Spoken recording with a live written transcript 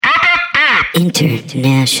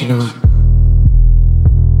International.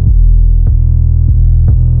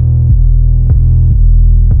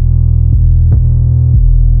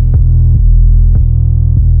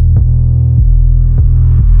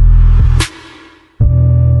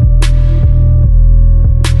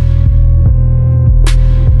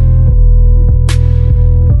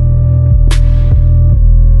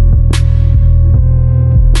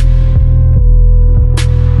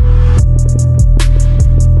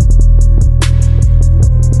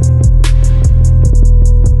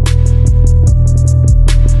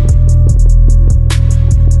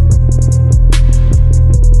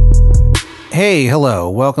 Hey, hello.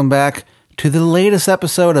 Welcome back to the latest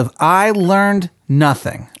episode of I Learned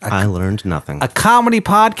Nothing. I learned nothing. A comedy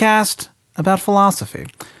podcast about philosophy.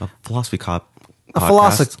 A philosophy cop. A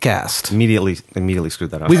philosophy cast. Immediately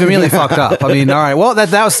screwed that up. We've immediately fucked up. I mean, all right. Well,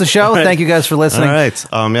 that was the show. Right. Thank you guys for listening. All right.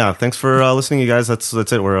 Yeah. Thanks for listening, you guys. That's it.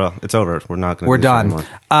 It's over. We're not going to. We're done.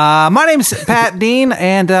 My name's Pat Dean,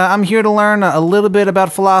 and I'm here to learn a little bit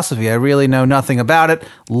about philosophy. I really know nothing about it.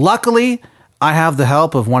 Luckily, I have the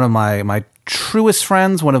help of one of my truest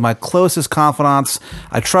friends, one of my closest confidants.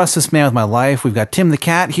 I trust this man with my life. We've got Tim the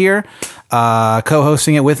Cat here,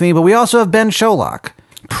 co-hosting it with me, but we also have Ben Sholok,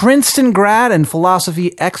 Princeton grad and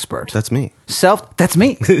philosophy expert. That's me. That's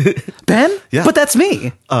me. Ben? Yeah. But that's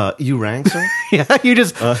me. You rang, sir? Yeah, you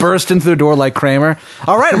just burst into the door like Kramer.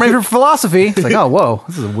 All right, I'm ready for philosophy. It's like, oh, whoa,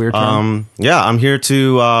 this is a weird term. Yeah, I'm here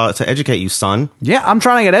to educate you, son. Yeah, I'm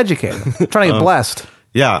trying to get educated. I'm trying to get blessed.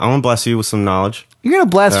 Yeah, I'm gonna bless you with some knowledge. You're going to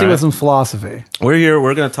bless All me right. with some philosophy. We're here.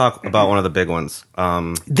 We're gonna talk about one of the big ones.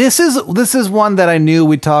 This is one that I knew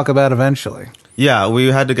we'd talk about eventually. Yeah, we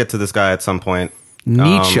had to get to this guy at some point.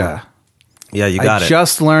 Nietzsche. Yeah, you got I it.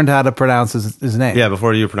 just learned how to pronounce his name. Yeah,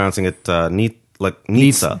 before you were pronouncing it,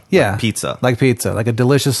 Nizza. Yeah. Like pizza. Like pizza. Like a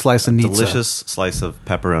delicious slice of Nizza. Delicious slice of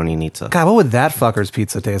pepperoni Nizza. God, what would that fucker's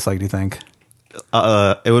pizza taste like, do you think?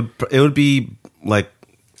 It would be like,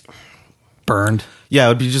 Burned. yeah, it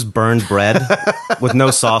would be just burned bread with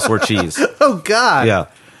no sauce or cheese. Oh, God. Yeah.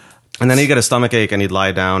 And then he'd get a stomach ache and he'd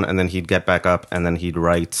lie down and then he'd get back up and then he'd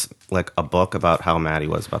write like a book about how mad he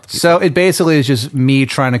was about the pizza. So it basically is just me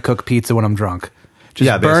trying to cook pizza when I'm drunk. Just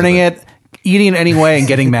Yeah, burning basically. it, eating it anyway, and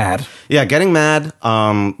getting mad. Yeah, getting mad,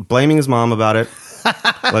 blaming his mom about it.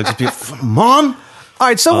 Like, just be, Mom? All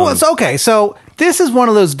right, so okay. So this is one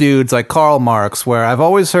of those dudes like Karl Marx where I've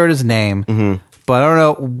always heard his name, but I don't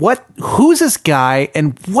know who's this guy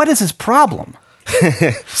and what is his problem?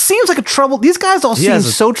 Seems like a trouble. These guys all seem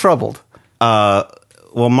so troubled.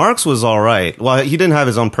 Well, Marx was all right. Well, he didn't have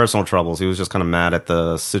his own personal troubles. He was just kind of mad at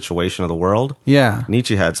the situation of the world. Yeah.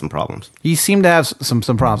 Nietzsche had some problems. He seemed to have some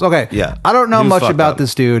problems. Okay. Yeah. I don't know He was much fucked about up.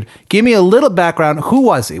 this dude. Give me a little background. Who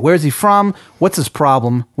was he? Where's he from? What's his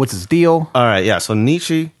problem? What's his deal? All right, yeah. So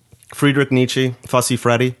Nietzsche, Friedrich Nietzsche, Fussy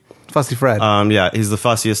Freddy. Fussy Fred. Yeah, he's the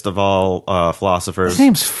fussiest of all philosophers. His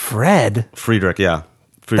name's Fred. Friedrich, yeah.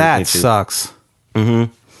 Friedrich That Nietzsche. sucks.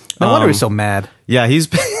 Mm-hmm. No wonder he's so mad. Yeah, Hey,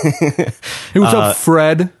 what's up,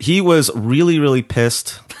 Fred? he was really, really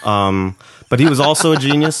pissed. But he was also a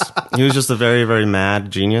genius. He was just a very, very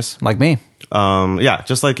mad genius. Like me. Yeah,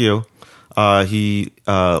 just like you. He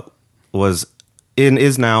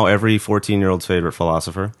is now every 14-year-old's favorite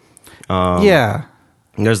philosopher. Yeah.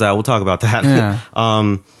 There's that. We'll talk about that.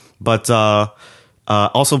 Yeah. But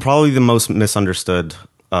also probably the most misunderstood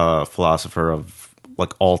philosopher of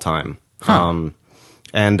like all time.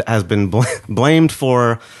 And has been blamed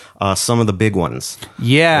for some of the big ones.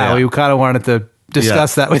 Yeah. We kind of wanted to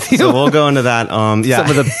discuss that with you. So we'll go into that. Yeah. Some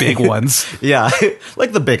of the big ones. Yeah,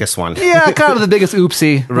 like the biggest one. Yeah, kind of the biggest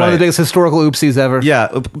oopsie. One of Right. the biggest historical oopsies ever.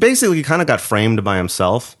 Yeah, basically he kind of got framed by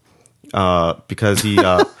himself because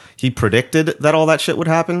he predicted that all that shit would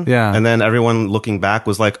happen. Yeah. And then everyone looking back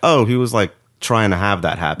was like, oh, he was like trying to have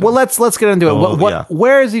that happen. Well, let's get into it. Oh, yeah.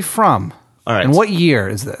 Where is he from? All right. And what year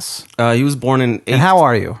is this? He was born in... And how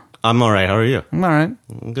are you? I'm all right. How are you? I'm all right.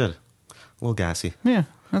 I'm good. A little gassy. Yeah,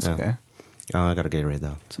 that's Yeah. okay. I got a Gatorade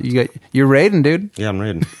though. So you're raiding, dude. Yeah, I'm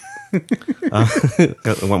raiding.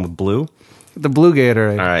 Went with blue. The blue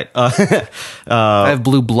Gatorade. All right. I have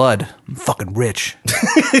blue blood. I'm fucking rich.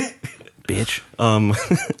 Bitch.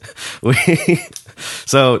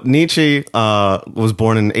 So Nietzsche was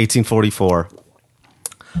born in 1844.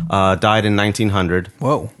 Died in 1900.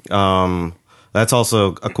 Whoa. That's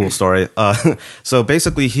also a cool story. So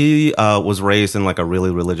basically, he was raised in like a really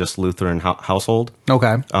religious Lutheran household.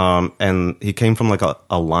 Okay. And he came from like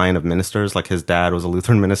a line of ministers. Like his dad was a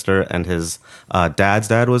Lutheran minister, and his dad's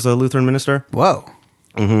dad was a Lutheran minister. Whoa.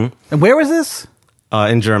 Mm-hmm. And where was this?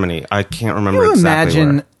 In Germany. I can't remember Can you exactly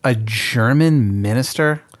imagine where. a German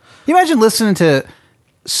minister? Can you imagine listening to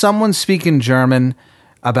someone speaking German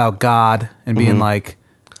about God and being like,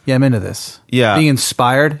 yeah, I'm into this. Yeah. Being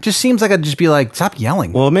inspired just seems like I'd just be like, stop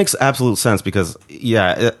yelling. Well, it makes absolute sense because,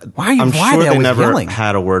 Why I'm are sure they they always never yelling?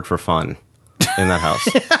 had a word for fun in that house.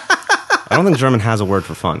 I don't think German has a word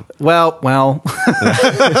for fun. Well,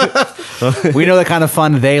 we know the kind of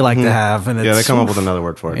fun they like to have. And Yeah, they come up with another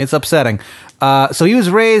word for it. It's upsetting. So he was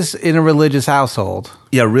raised in a religious household.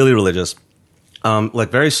 Yeah, really religious. Like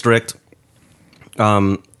very strict.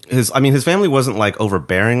 His family wasn't like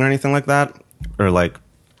overbearing or anything like that, or like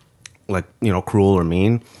cruel or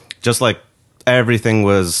mean. Just like everything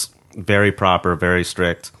was very proper, very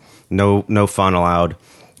strict. No fun allowed.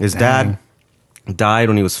 His dad died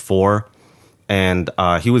when he was 4, and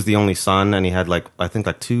he was the only son, and he had I think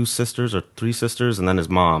 2 sisters or 3 sisters, and then his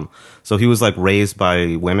mom. So he was like raised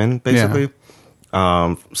by women basically,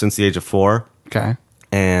 since the age of 4. Okay.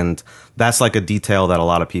 And that's like a detail that a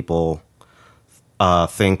lot of people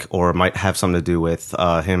think or might have something to do with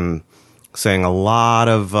him saying a lot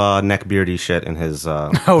of neckbeardy shit in his.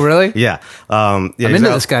 Oh, really? Yeah. I'm into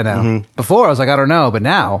this guy now. Before I was like, I don't know, but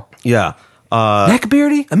now Yeah.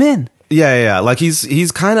 neckbeardy, I'm in. Yeah. Like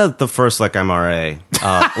he's kind of the first MRA.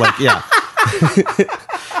 Yeah.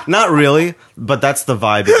 Not really, but that's the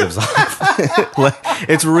vibe it gives off.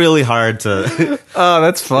 It's really hard to. Oh,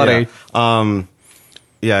 that's funny.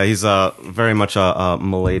 Yeah, he's very much a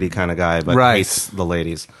milady kind of guy, but Right. hates the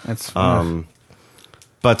ladies. That's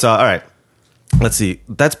But all right, let's see.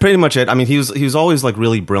 That's pretty much it. I mean, he was always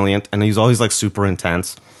really brilliant, and he was always super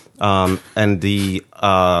intense. And the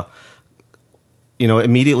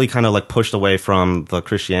immediately kind of pushed away from the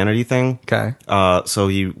Christianity thing. Okay. So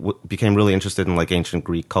he became really interested in ancient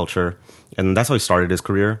Greek culture, and that's how he started his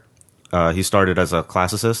career. He started as a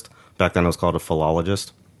classicist. Back then, it was called a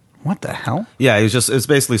philologist. What the hell? Yeah, it's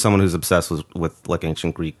basically someone who's obsessed with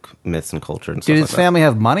ancient Greek myths and culture and stuff Did like his that. family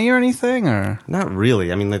have money or anything, or? Not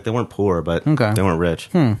really. I mean, they weren't poor, but Okay. they weren't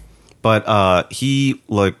rich. But he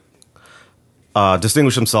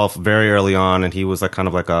distinguished himself very early on, and he was kind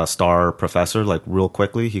of a star professor, real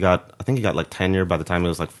quickly. I think he got tenure by the time he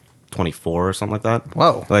was 24 or something like that.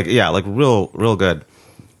 Whoa. Real good.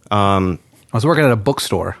 I was working at a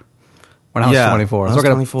bookstore when I was 24. I was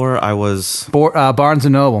working 24. I was at Barnes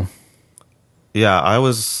and Noble I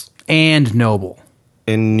was and Noble.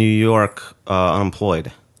 in New York,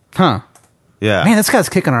 unemployed. Huh. Yeah, Man, this guy's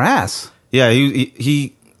kicking our ass. yeah.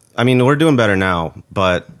 He. I mean, we're doing better now,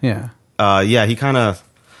 but Yeah. he kind of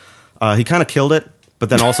killed it, but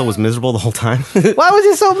then also was miserable the whole time. Why was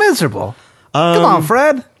he so miserable? Come on,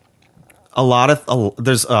 Fred.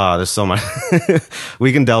 There's so much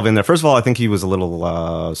we can delve in there. First of all, I think he was a little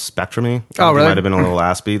spectrumy. Oh, really? He might have been a little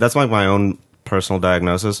aspy. That's my own personal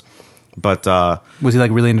diagnosis. But Was he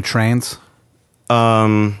really into trains?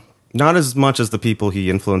 not as much as the people he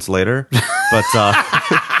influenced later, but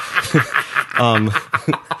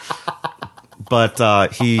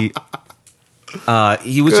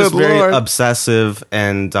he was just very Lord. obsessive,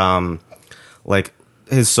 and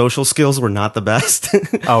his social skills were not the best.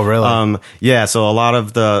 Oh, really? Yeah, so a lot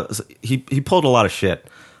of he pulled a lot of shit,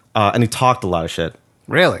 and he talked a lot of shit.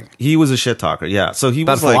 Really? He was a shit talker. Yeah, so he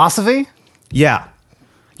About was philosophy? yeah,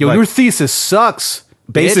 Yo, your thesis sucks.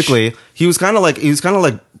 bitch. basically he was kind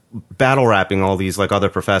of battle rapping all these other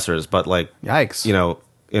professors, but Yikes.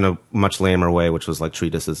 in a much lamer way, which was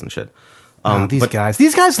treatises and shit.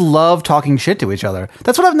 These guys love talking shit to each other.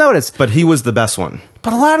 That's what I've noticed. But he was the best one.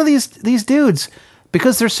 But a lot of these dudes,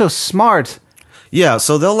 because they're so smart. Yeah,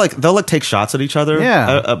 so they'll take shots at each other.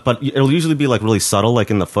 Yeah. But it'll usually be really subtle,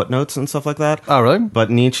 in the footnotes and stuff like that. Oh, really? But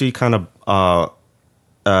Nietzsche kind of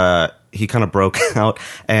he kind of broke out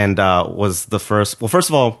and was the first. Well, first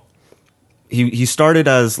of all, he started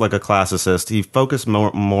as a classicist. He focused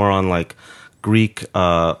more on Greek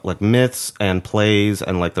myths and plays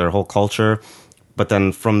and their whole culture. But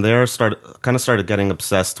then from there started getting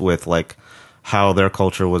obsessed with how their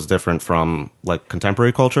culture was different from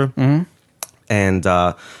contemporary culture. Mm-hmm. And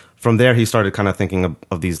from there he started kind of thinking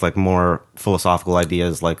of these more philosophical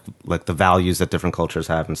ideas, like the values that different cultures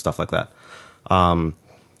have and stuff like that.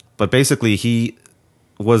 But basically he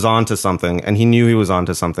was onto something, and he knew he was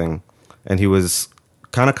onto something, and he was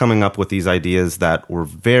kind of coming up with these ideas that were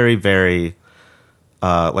very, very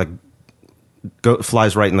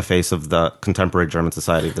flies right in the face of the contemporary German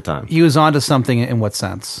society of the time. He was onto something in what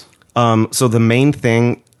sense? So the main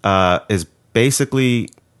thing is basically,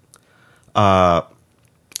 I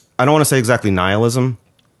don't want to say exactly nihilism,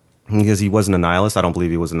 because he wasn't a nihilist. I don't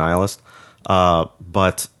believe he was a nihilist.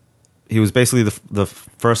 But he was basically the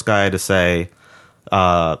first guy to say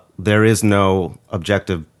there is no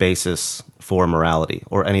objective basis for morality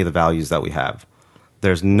or any of the values that we have.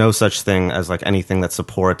 There's no such thing as like anything that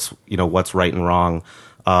supports, what's right and wrong,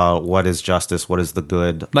 what is justice, what is the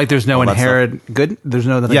good. Like there's no all that stuff. inherent good. There's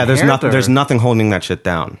no nothing. Yeah, there's inherent, nothing. There's nothing holding that shit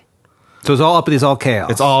down. So it's all up. It's all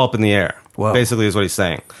chaos. It's all up in the air. Whoa. Basically, is what he's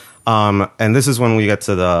saying. And this is when we get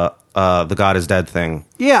to the God is dead thing.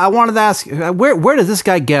 Yeah, I wanted to ask, where does this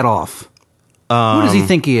guy get off? Who does he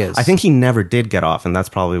think he is? I think he never did get off, and that's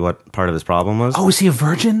probably what part of his problem was. Oh, is he a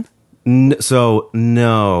virgin? So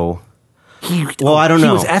no. I don't know.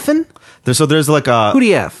 He was effing? There's like a. Who'd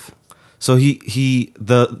he F? So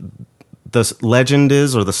the legend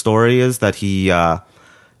is, or the story is, that he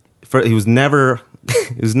was never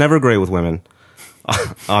great with women.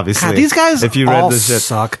 Obviously, God, these guys if you read all this shit,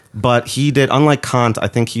 suck. But he did, unlike Kant, I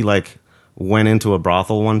think he like went into a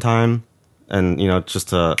brothel one time, and just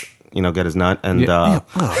to get his nut, and Ugh.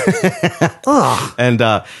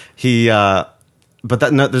 and he but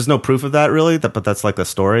there's no proof of that really. But that's like the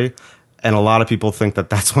story, and a lot of people think that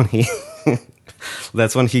that's when he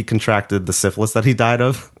that's when he contracted the syphilis that he died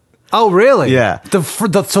of. Oh, really? Yeah.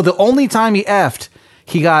 So the only time he effed,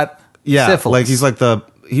 he got syphilis. Like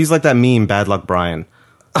he's like that meme, Bad Luck Brian.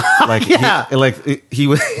 Like Yeah. he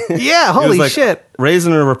was Yeah, he was, holy like, shit. raised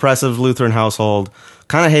in a repressive Lutheran household,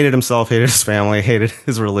 kind of hated himself, hated his family, hated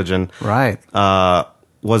his religion. Right.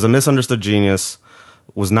 Was a misunderstood genius,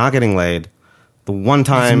 was not getting laid. The one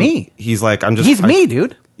time me. he's like, He's me,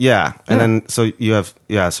 dude. Yeah. And Yeah. then so you have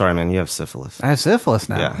sorry man, you have syphilis. I have syphilis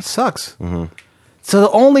now. Yeah. It sucks. Mm-hmm. So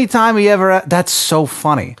the only time he ever... That's so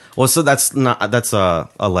funny. Well, so that's a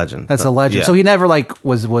legend. That's a legend. Yeah. So he never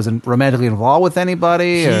was romantically involved with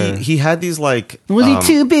anybody? Or? he had these like Was he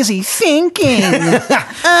too busy thinking?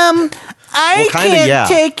 I kinda, can't yeah.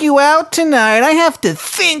 take you out tonight. I have to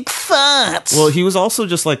think thoughts. Well, he was also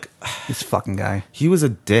just like This fucking guy. he was a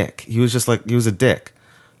dick. He was a dick.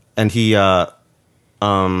 And he like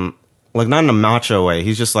not in a macho way.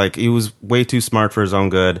 He's just like he was way too smart for his own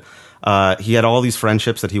good. He had all these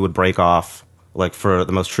friendships that he would break off like for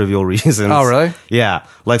the most trivial reasons. Oh, really? Yeah.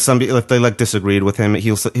 Like if they like disagreed with him,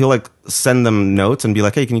 he'll like send them notes and be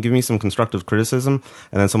like, "Hey, can you give me some constructive criticism?"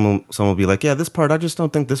 And then someone will be like, "Yeah, this part I just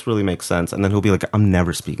don't think this really makes sense." And then he'll be like, "I'm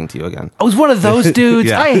never speaking to you again." I was one of those dudes.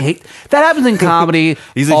 Yeah. I hate that happens in comedy.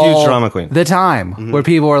 He's a huge all drama queen. The time where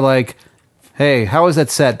people are like, "Hey, how was that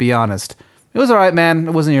set? Be honest." It was all right, man.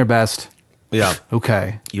 It wasn't your best. Yeah.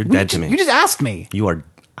 Okay. You're dead to me. You just asked me. You are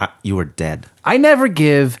dead. I never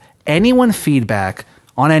give anyone feedback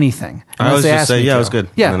on anything I unless always they just ask say, me yeah, to. it was good.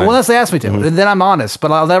 Yeah, And then unless they ask me to. And then I'm honest,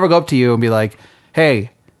 but I'll never go up to you and be like,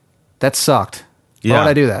 "Hey, that sucked. Why Yeah. would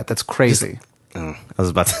I do that? That's crazy." I was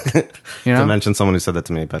about to, You know? to mention someone who said that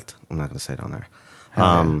to me, but I'm not going to say it on there.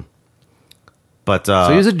 But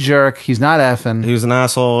So he's a jerk. He's not effing. he was an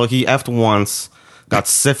asshole. He effed once, got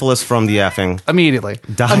syphilis from the effing. Immediately.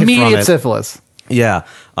 Died from Immediate it. syphilis. Yeah.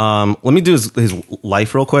 Let me do his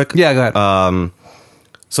life real quick. Yeah, go ahead.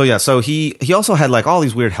 So he also had like all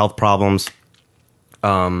these weird health problems.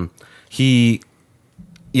 He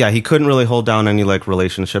couldn't really hold down any like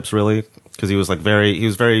relationships really because he was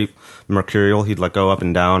very mercurial. He'd like go up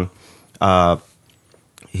and down.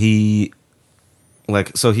 He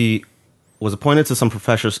was appointed to some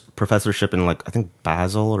professorship in like I think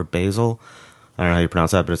Basel. I don't know how you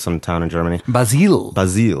pronounce that, but it's some town in Germany. Basile.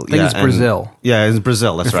 Basile. I think it's Brazil. Yeah, it's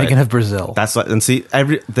Brazil. That's You're right. thinking of Brazil. That's what, and see, they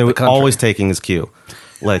were country. always taking his cue,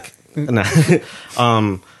 like, nah.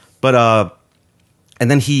 And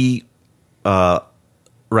then he was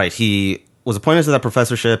appointed to that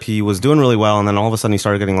professorship. He was doing really well, and then all of a sudden he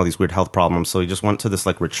started getting all these weird health problems. So he just went to this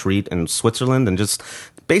like retreat in Switzerland and just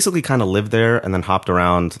basically kind of lived there, and then hopped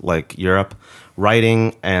around like Europe,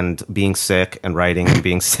 writing and being sick, and writing and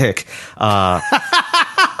being sick. What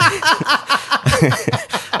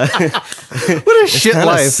a shit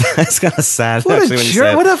life. It's kind of sad. What actually, a when you say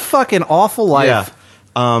jerk. it. What a fucking awful life.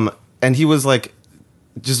 Yeah. And he was like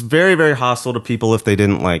just very, very hostile to people if they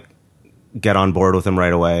didn't like get on board with him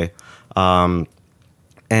right away. And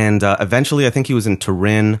eventually I think he was in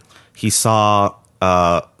Turin. He saw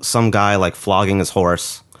some guy like flogging his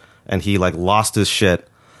horse, and he like lost his shit,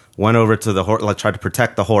 went over to the horse, like tried to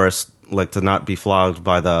protect the horse, like to not be flogged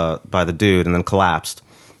by the dude, and then collapsed.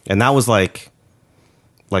 And that was like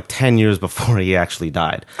 10 years before he actually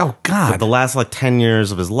died. Oh, God. So the last like 10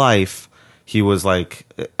 years of his life, he was like,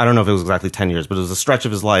 I don't know if it was exactly 10 years, but it was a stretch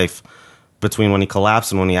of his life between when he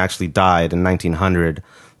collapsed and when he actually died in 1900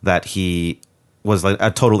 that he was like a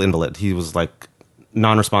total invalid. He was like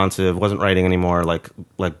non-responsive, wasn't writing anymore, like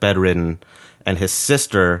bedridden, and his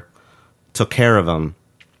sister took care of him.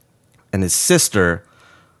 And his sister,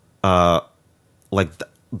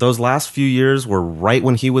 those last few years were right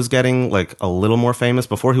when he was getting like a little more famous.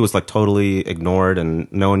 Before he was like totally ignored and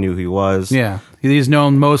no one knew who he was. Yeah. He's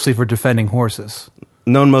known mostly for defending horses.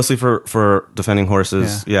 Known mostly for defending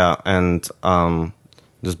horses. Yeah. And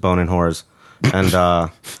just boning whores.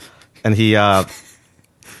 And he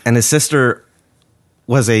and his sister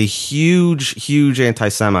was a huge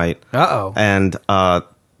anti-Semite. Uh-oh. And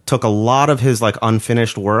took a lot of his like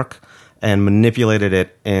unfinished work and manipulated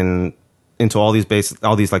it into all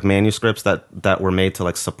these like manuscripts that were made to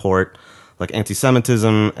like support like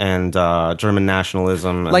anti-Semitism and German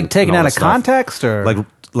nationalism. Like taken out of context, or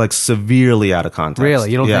like severely out of context.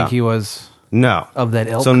 Really, you don't think he was of that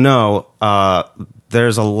ilk? So no,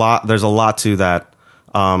 there's a lot to that.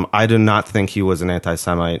 I do not think he was an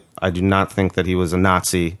anti-Semite. I do not think that he was a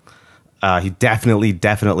Nazi. He definitely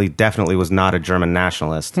was not a German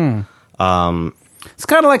nationalist. It's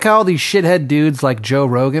kind of like how all these shithead dudes like Joe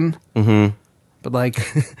Rogan. Mm-hmm. But like,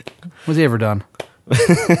 what's he ever done?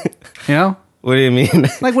 You know? What do you mean?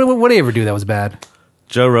 Like, what did he ever do that was bad?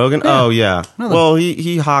 Joe Rogan? Yeah. Oh, yeah. Really? Well,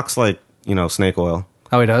 he hawks like, snake oil.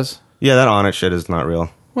 Oh, he does? Yeah, that on it shit is not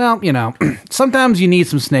real. Well, sometimes you need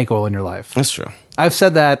some snake oil in your life. That's true. I've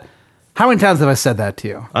said that. How many times have I said that to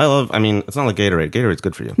you? It's not like Gatorade. Gatorade's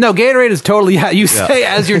good for you. No, Gatorade is totally, you say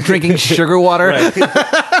as you're drinking sugar water.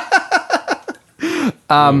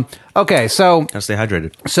 Okay, so Gotta stay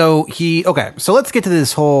hydrated. So let's get to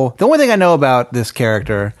this the only thing I know about this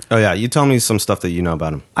character. Oh yeah, you tell me some stuff that you know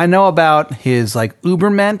about him. I know about his like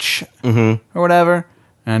Ubermensch or whatever,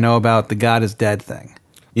 and I know about the God is dead thing.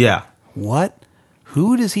 Yeah. What?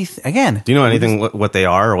 Who does he again? Do you know anything what they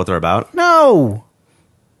are or what they're about? No.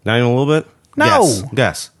 Not even a little bit? No.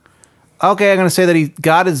 Guess. Okay, I'm going to say that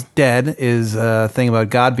God is dead is a thing about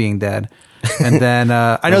God being dead. And then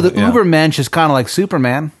I know the Yeah. Ubermensch is kind of like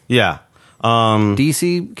Superman. Yeah.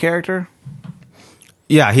 DC character.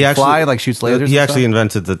 Yeah, he actually shoots lasers. He and actually stuff?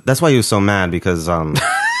 invented that's why he was so mad because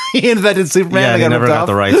He invented Superman. yeah, They they never ripped got off?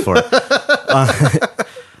 the rights for it.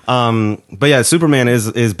 But yeah, Superman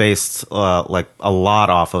is based like a lot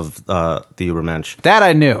off of the Ubermensch. That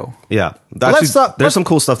I knew. Yeah, let's there's some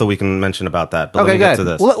cool stuff that we can mention about that. But Okay, let me get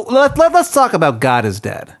good. to this. Let's talk about God is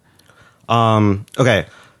dead. Okay,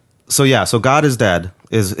 so God is dead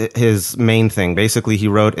is his main thing. Basically, he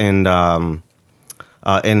wrote in one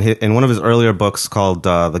of his earlier books called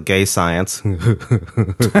The Gay Science.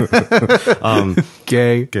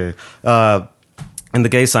 Gay. Okay. In The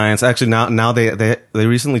Gay Science, actually now they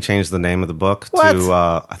recently changed the name of the book What? to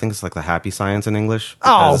I think it's like The Happy Science in English.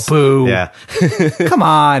 Oh, because- boo. Yeah. Come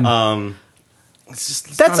on. It's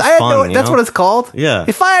That's kinda fun, you that's know? what it's called. Yeah.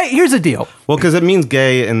 Here's the deal. Well, because it means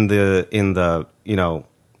gay in the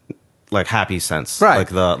like happy sense, Right. like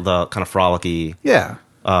the kind of frolicky Yeah.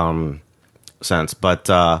 sense, but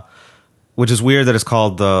which is weird that it's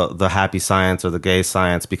called the happy science or the gay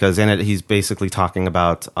science, because in it he's basically talking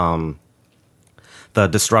about the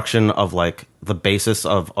destruction of like the basis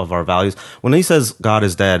of our values. When he says God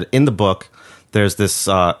is dead in the book, there's this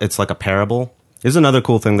it's like a parable. Here's another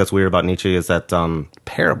cool thing that's weird about Nietzsche is that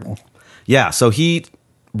Parable. yeah, so he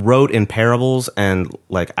wrote in parables and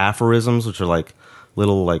like aphorisms, which are like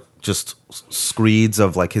little like just screeds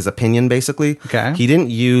of like his opinion, basically. Okay. He didn't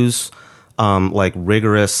use like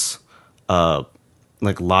rigorous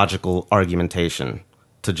like logical argumentation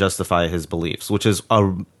to justify his beliefs, which is a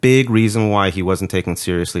big reason why he wasn't taken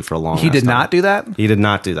seriously for a long He ass did time. not do that? He did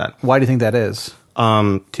not do that. Why do you think that is?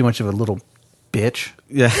 Too much of a little bitch?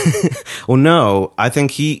 Yeah. Well, no, I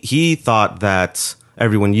think he thought that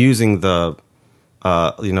everyone using the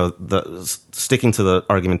sticking to the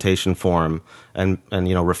argumentation form and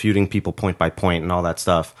refuting people point by point and all that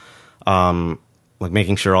stuff, like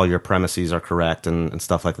making sure all your premises are correct and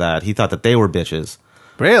stuff like that. He thought that they were bitches.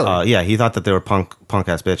 Really? Yeah, he thought that they were punk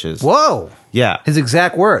ass bitches. Whoa. Yeah. His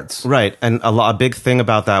exact words. Right, and a big thing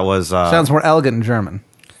about that was Sounds more elegant in German.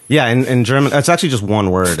 yeah, in German, it's actually just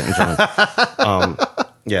one word in German.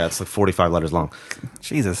 Yeah, it's like 45 letters long.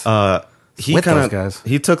 Jesus. He With kind those of guys.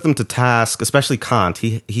 he took them to task, especially Kant.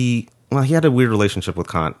 He had a weird relationship with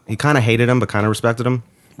Kant. He kind of hated him, but kind of respected him.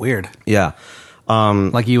 Weird. Yeah,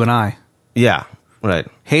 Like you and I. yeah, right.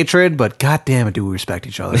 Hatred, but god damn it, do we respect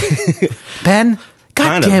each other. Ben, god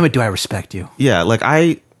Kind of. damn it, do I respect you. Yeah, like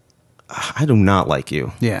I do not like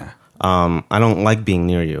you. Yeah. I don't like being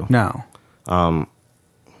near you. No.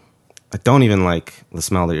 I don't even like the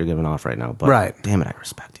smell that you're giving off right now. But Right. damn it, I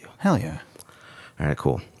respect you. Hell yeah. All right,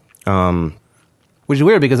 cool. Which is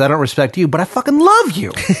weird because I don't respect you, but I fucking love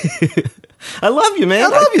you. I love you, man. I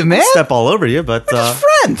love you, man. Step all over you, but We're just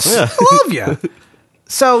friends. yeah. I love you.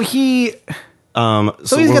 So he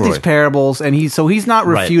So he's got these parables, and he's not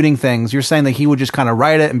refuting things. You're saying that he would just kind of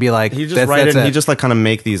write it and be like, he just write it, and he just like kind of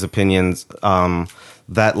make these opinions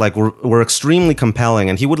that like were extremely compelling,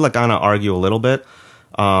 and he would like kind of argue a little bit.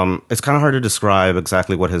 It's kind of hard to describe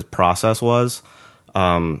exactly what his process was,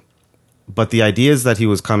 but the ideas that he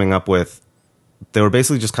was coming up with, they were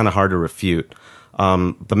basically just kind of hard to refute.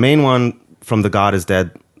 The main one from the God is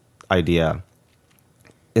dead idea,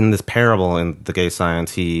 in this parable in The Gay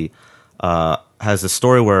Science, he has this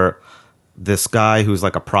story where this guy who's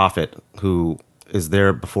like a prophet who is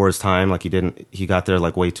there before his time, like he got there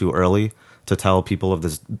like way too early to tell people of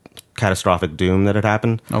this catastrophic doom that had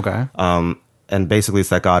happened. Okay. And basically it's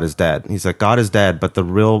that God is dead. He's like, God is dead, but the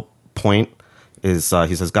real point is,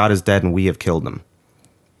 he says, God is dead and we have killed him.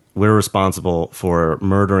 We're responsible for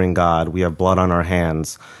murdering God. We have blood on our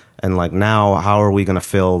hands. And like, now how are we going to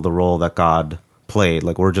fill the role that God played?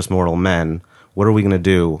 Like, we're just mortal men. What are we going to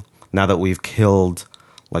do now that we've killed,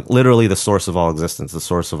 like, literally the source of all existence, the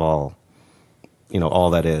source of all, all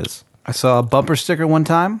that is? I saw a bumper sticker one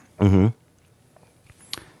time. Mm-hmm.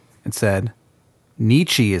 It said,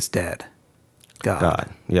 Nietzsche is dead. God.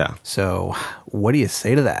 Yeah. So what do you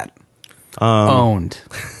say to that? Owned.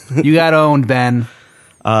 You got owned, Ben.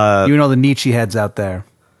 You know the Nietzsche heads out there.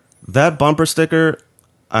 That bumper sticker,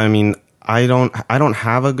 I mean, I don't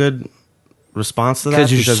have a good response to that.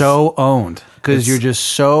 Because you're so owned. Because you're just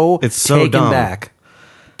so taken dumb. back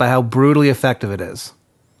by how brutally effective it is.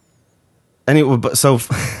 Anyway, so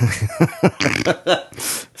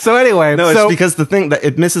anyway, no, it's because the thing that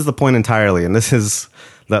it misses the point entirely, and this is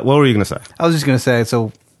that. What were you going to say? I was just going to say.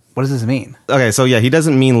 So, what does this mean? Okay, so yeah, he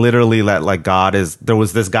doesn't mean literally that like God is. There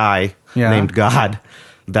was this guy named God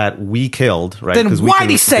that we killed, right? Then why did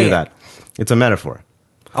he say that? It's a metaphor.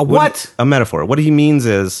 A what? A metaphor. What he means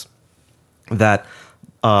is that,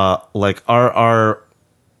 like our.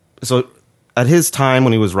 So, at his time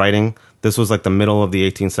when he was writing, this was like the middle of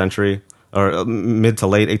the 18th century. Or mid to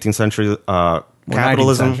late 18th century,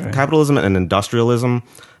 capitalism and industrialism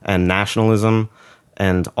and nationalism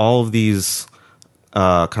and all of these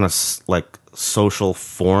kind of like social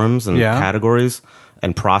forms and categories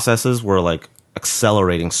and processes were like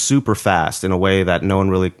accelerating super fast in a way that no one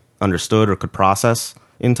really understood or could process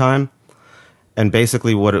in time. And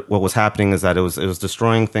basically what was happening is that it was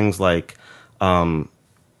destroying things like,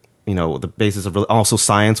 the basis of also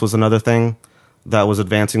science was another thing that was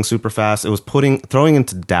advancing super fast. It was throwing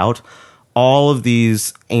into doubt all of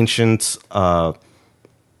these ancient like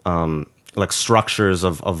structures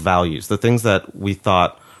of values, the things that we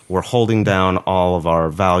thought were holding down all of our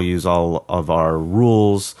values, all of our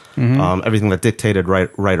rules, everything that dictated right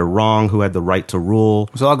or wrong, who had the right to rule.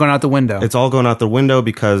 It's all going out the window. It's all going out the window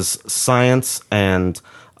because science and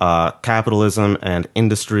capitalism and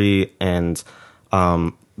industry and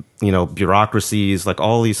bureaucracies, like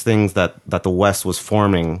all these things that the West was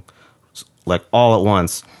forming, like all at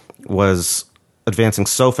once, was advancing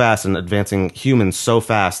so fast and advancing humans so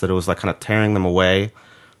fast that it was like kind of tearing them away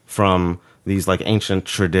from these like ancient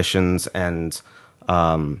traditions and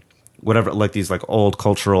whatever, like these like old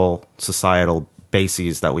cultural societal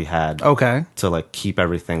bases that we had. Okay. To like keep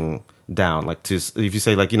everything down. Like if you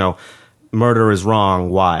say like, murder is wrong,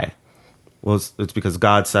 why? Well, it's because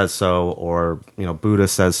God says so, or Buddha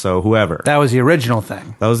says so, whoever. That was the original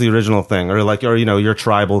thing. That was the original thing, or like, or your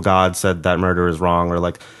tribal god said that murder is wrong, or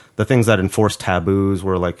like the things that enforced taboos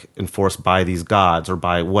were like enforced by these gods or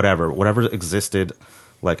by whatever existed,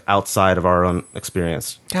 like outside of our own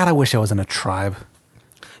experience. God, I wish I was in a tribe.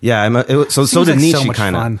 Yeah, so did Nietzsche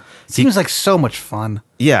kind of. Seems like so much fun.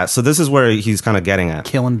 Yeah, so this is where he's kind of getting at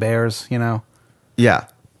killing bears, Yeah,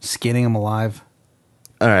 skinning them alive.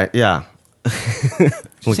 All right, yeah.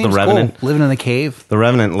 Like the Revenant, cool. Living in a cave. The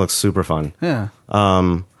Revenant looks super fun. Yeah.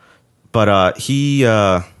 But he.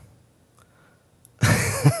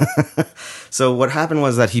 So what happened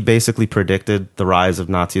was that he basically predicted the rise of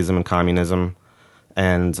Nazism and communism,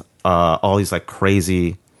 and all these like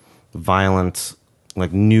crazy, violent,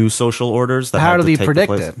 like new social orders. That How did he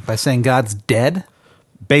predict it? By saying God's dead.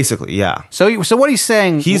 Basically, yeah. So what he's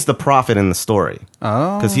saying... He's the prophet in the story.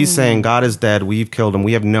 Oh. Because he's saying, God is dead, we've killed him,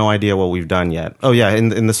 we have no idea what we've done yet. Oh, yeah,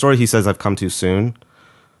 in the story he says, I've come too soon.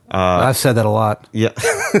 I've said that a lot. Yeah.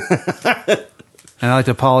 And I'd like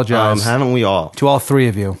to apologize. Haven't we all? To all three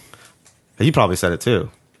of you. He probably said it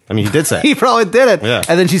too. I mean, he did say it. He probably did it. Yeah.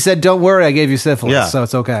 And then she said, don't worry, I gave you syphilis, yeah. So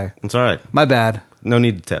it's okay. It's all right. My bad. No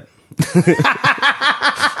need to tip.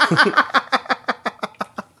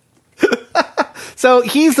 So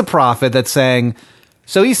he's the prophet that's saying...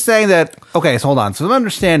 So he's saying that... Okay, so hold on. So I'm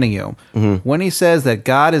understanding you. Mm-hmm. When he says that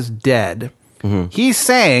God is dead, he's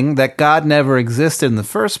saying that God never existed in the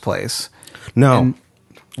first place. No. And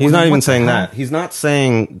He's not even what the saying hell? that. He's not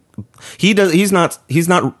saying he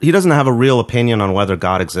doesn't have a real opinion on whether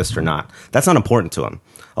God exists or not. That's not important to him.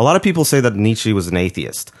 A lot of people say that Nietzsche was an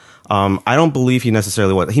atheist. I don't believe he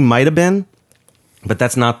necessarily was. He might have been, but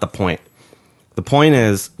that's not the point. The point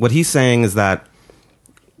is, what he's saying is that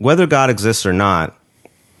whether God exists or not,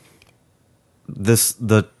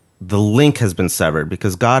 the link has been severed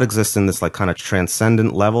because God exists in this like kind of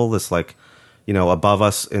transcendent level, this like, above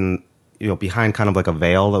us in, behind kind of like a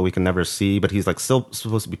veil that we can never see, but he's like still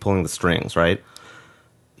supposed to be pulling the strings, right?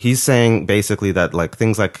 He's saying basically that like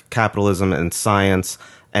things like capitalism and science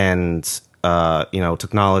and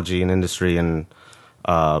technology and industry and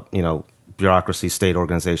bureaucracy, state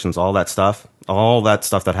organizations, all that stuff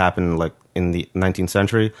that happened like in the 19th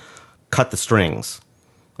century, cut the strings.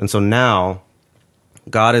 And so now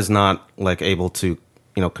God is not like able to,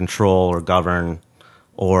 control or govern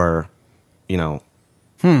or,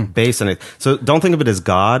 base anything. So don't think of it as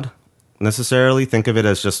God necessarily. Think of it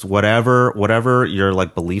as just whatever your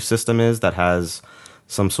like belief system is that has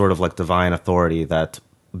some sort of like divine authority that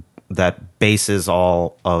bases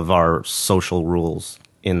all of our social rules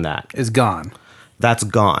in that. Is gone That's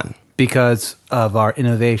gone. because of our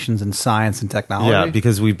innovations in science and technology. Yeah,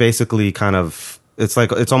 because we basically kind of it's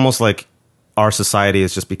almost like our society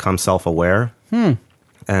has just become self-aware. And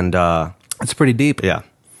It's pretty deep. yeah.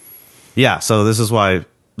 So this is why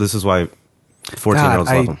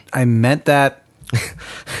 14-year-olds love him. I meant that.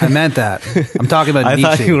 I meant that. I'm talking about I Nietzsche.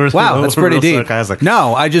 thought you were Wow, that's pretty real deep. sarcastic.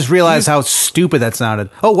 No, I just realized how stupid that sounded.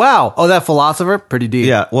 Oh wow. Oh, that philosopher, pretty deep.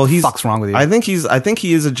 Yeah, well, fuck's wrong with you? I think he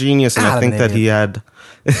is a genius, and God, I think I'm that an he had.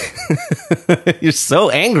 You're so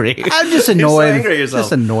angry. I'm just You're so annoyed. angry at yourself.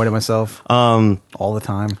 Just annoyed at myself. All the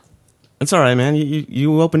time. It's all right, man.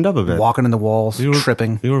 You opened up a bit. Walking in the walls,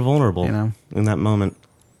 tripping. You were vulnerable. You know? In that moment,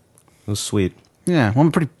 it was sweet. Yeah, well, I'm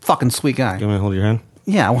a pretty fucking sweet guy. You want me to hold your hand?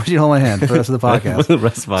 Yeah, I want you to hold my hand for the rest of the podcast. For the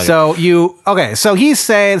rest of the podcast. So he's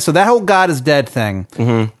saying, so that whole God is dead thing.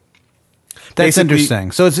 Mm-hmm. That's Basically-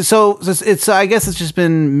 interesting. So it's I guess it's just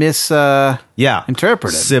been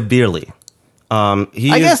interpreted. severely.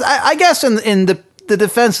 I guess in the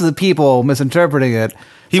defense of the people misinterpreting it,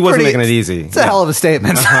 He it's wasn't making it easy. It's a hell of a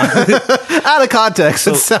statement. Out of context,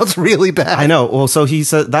 it sounds really bad. I know. Well, so he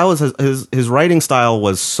said that was his writing style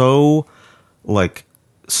was so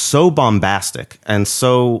bombastic and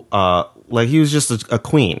so like he was just a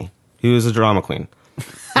queen. He was a drama queen.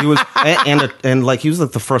 He was and like he was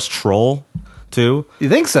like the first troll too. You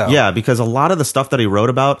think so? Yeah, because a lot of the stuff that he wrote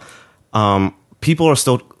about, people are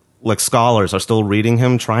still like scholars are still reading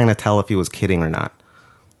him, trying to tell if he was kidding or not.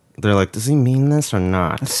 They're like, does he mean this or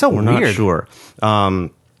not? It's so We're weird. not sure.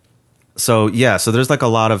 So there's like a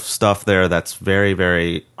lot of stuff there that's very,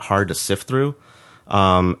 very hard to sift through.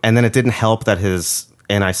 And then it didn't help that his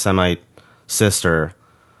anti-Semite sister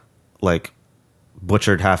like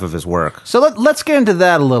butchered half of his work. So let's get into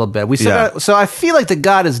that a little bit. Yeah. So I feel like the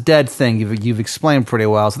God is dead thing you've explained pretty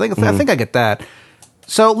well. So I think I get that.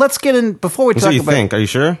 So let's get in before we That's talk what you about. think? Are you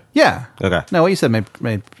sure? Yeah. Okay. No, what you said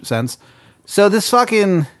made sense. So this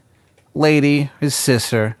fucking lady, his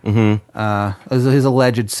sister, his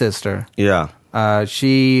alleged sister. Yeah. What's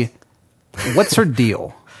her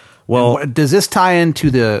deal? Well, And does this tie into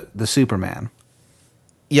the Superman?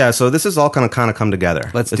 yeah. So this is all kind of come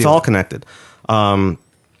together. Let's It's do all it. connected.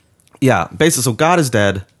 Yeah. Basically, so God is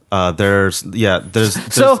dead. There's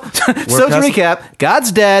So we're to cast- recap,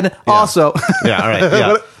 God's dead. Also, Yeah. All right.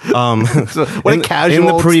 Yeah. so what in, a casual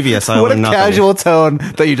in the previous. I what a learned nothing. casual tone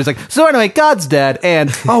that you just like. So anyway, God's dead,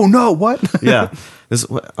 and oh no, what? Yeah. This.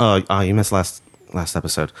 You missed last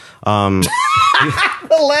episode. The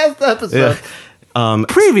last episode. Yeah.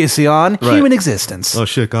 Previously on Right. Human Existence. Oh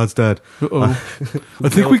shit! God's dead. I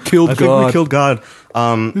think we killed I think we killed God.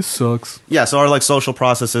 This sucks. Yeah, so our like social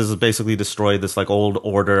processes have basically destroyed this like old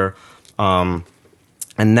order, and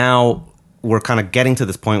now we're kind of getting to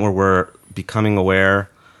this point where we're becoming aware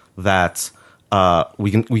that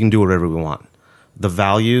we can do whatever we want. The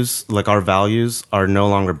values, like our values, are no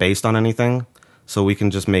longer based on anything, so we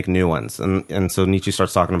can just make new ones. And so Nietzsche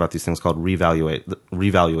starts talking about these things called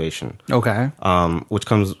revaluation, Okay,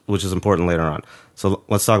 which is important later on. So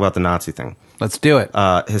let's talk about the Nazi thing. let's do it.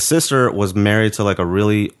 His sister was married to like a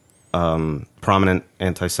really prominent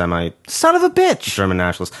anti-Semite Son of a bitch. German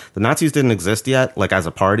nationalist. The Nazis didn't exist yet, like as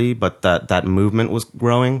a party, but that movement was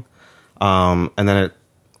growing, and then it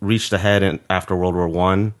reached a head after World War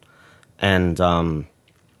I, and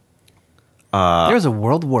There's a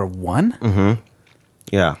World War One.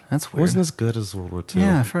 yeah, That's It weird. wasn't as good as World War II.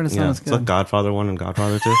 Yeah, I've heard it's not as It's like good. Godfather 1 and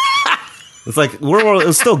Godfather 2. It's like World War. It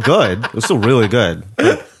was still good. It was still really good.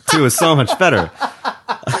 But 2 is so much better.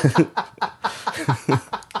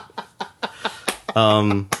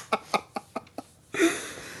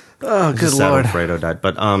 Oh, good Just sad lord! when Fredo died.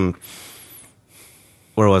 But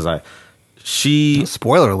where was I? She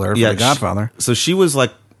Spoiler alert for The Godfather. So she was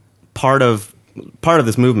like part of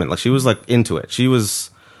this movement. Like she was like into it. She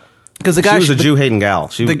was Because the guy a Jew hating gal.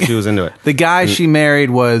 She was into it. The guy she married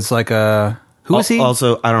was like a who was he?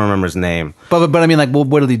 Also, I don't remember his name. But I mean, like, well,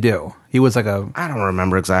 what did he do? He was like a I don't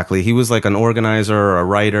remember exactly. He was like an organizer or a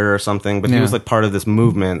writer or something. But he Yeah. was like part of this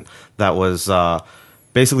movement that was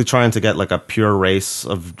basically trying to get like a pure race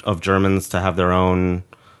of Germans to have their own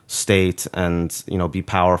state and, you know, be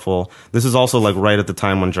powerful. This is also like right at the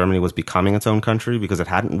time when Germany was becoming its own country, because it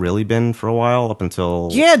hadn't really been for a while up until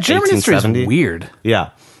German history is 1870. weird. Yeah.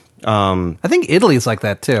 I think Italy's like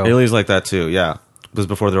that too. Italy's like that too, yeah. Because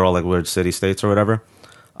before they're all like weird city states or whatever.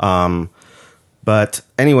 But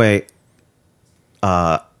anyway,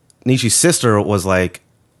 Nietzsche's sister was like,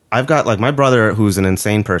 I've got like my brother, who's an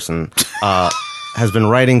insane person, has been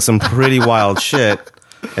writing some pretty wild shit.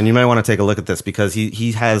 And you might want to take a look at this, because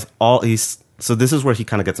he has all so this is where he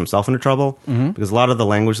kind of gets himself into trouble, because a lot of the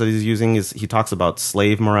language that he's using is he talks about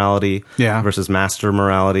slave morality versus master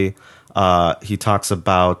morality. He talks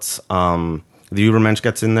about the Übermensch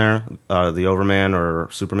gets in there, the Overman or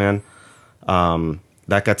Superman,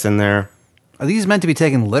 that gets in there. Are these meant to be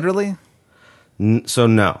taken literally? So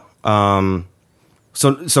no.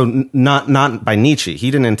 So not by Nietzsche.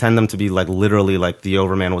 He didn't intend them to be like literally like the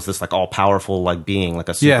Overman was this like all powerful like being, like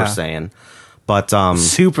a Super Saiyan. But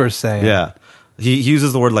Super Saiyan. yeah. He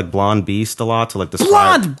uses the word like blonde beast a lot to like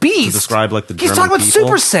describe Blonde beast. to describe like the He's German talking about people.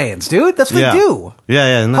 Super Saiyans, dude. That's what Yeah. they do.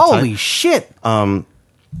 Yeah, isn't that Holy tight? shit!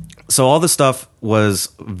 So all this stuff was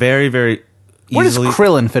very, very Where does easily.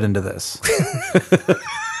 Krillin fit into this?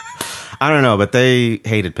 I don't know, but they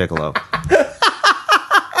hated Piccolo.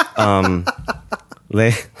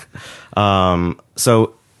 They,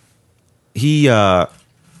 so he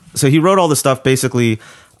wrote all this stuff basically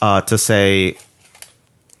to say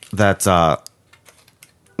that,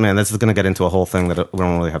 man, this is going to get into a whole thing that we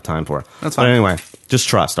don't really have time for. That's fine. But anyway, just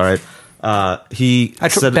trust, all right? He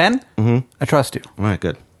said, Ben? I trust you. all right,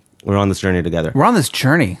 good. We're on this journey together. We're on this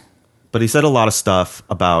journey. But he said a lot of stuff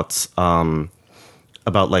about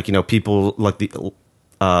like, you know, people like the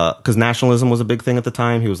because nationalism was a big thing at the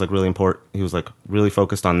time. He was like really important. He was like really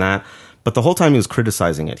focused on that. But the whole time he was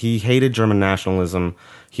criticizing it. He hated German nationalism.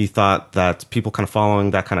 He thought that people kind of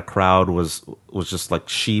following that kind of crowd was just like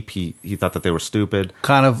sheep. He thought that they were stupid.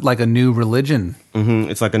 Kind of like a new religion.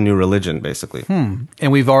 It's like a new religion, basically. And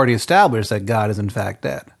we've already established that God is in fact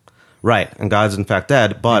dead. Right, and God's in fact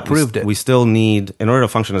dead, but proved it. we still need, in order to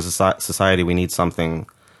function as a society, we need something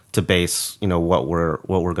to base, you know, what we're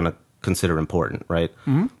going to consider important, right?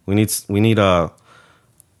 Mm-hmm. We need an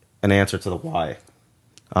answer to the why.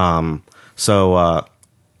 So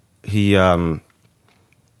he, what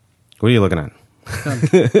are you looking at?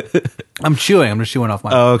 I'm chewing. I'm just chewing off my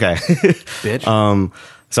Oh, okay. bitch.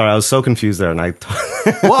 Sorry, I was so confused there, and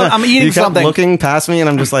Well, I'm eating you kept something. looking past me, and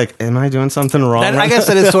I'm just like, am I doing something wrong? I guess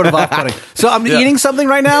that is sort of off-putting. So I'm eating something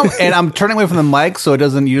right now, and I'm turning away from the mic so it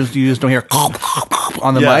doesn't. You just don't hear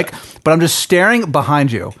on the Yeah. mic. But I'm just staring behind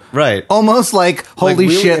you, Right. almost like holy like,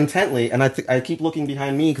 really shit. intently, and I keep looking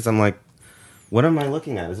behind me because I'm like, what am I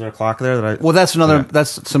looking at? Is there a clock there that I? Well, that's another. Yeah.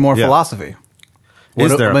 That's some more Yeah. philosophy.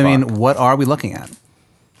 Is there a I mean, clock? what are we looking at?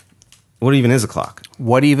 What even is a clock?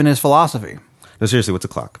 What even is philosophy? No, seriously, what's a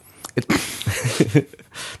clock? It,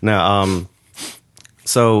 No,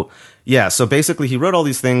 so yeah, so basically he wrote all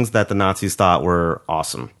these things that the Nazis thought were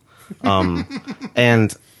awesome.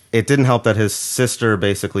 And it didn't help that his sister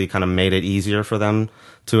basically kind of made it easier for them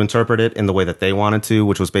to interpret it in the way that they wanted to,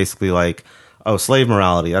 which was basically like, oh, slave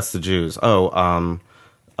morality, that's the Jews. Oh,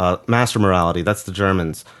 master morality, that's the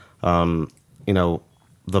Germans. You know,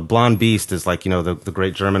 the blonde beast is like, you know, the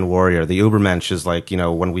great German warrior. The Übermensch is like, you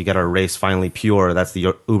know, when we get our race finally pure, that's the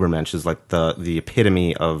Übermensch is like the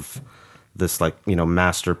epitome of this, like, you know,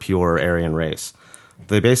 master pure Aryan race.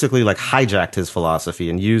 They basically like hijacked his philosophy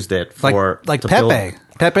and used it for like to Pepe, build-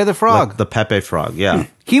 Pepe the Frog. like the Pepe frog, yeah.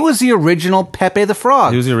 He was the original Pepe the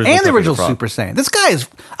Frog. He was the original and Pepe the the original Frog. Super Saiyan. This guy is.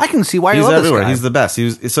 I can see why you He's love everywhere. this guy. He's the best.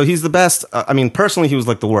 He's the best. I mean, personally, he was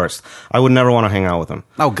like the worst. I would never want to hang out with him.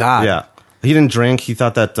 Oh God. Yeah, he didn't drink. He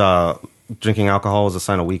thought that drinking alcohol was a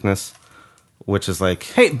sign of weakness, which is like,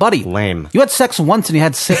 Hey, buddy. lame. You had sex once and you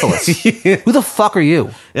had syphilis. Who the fuck are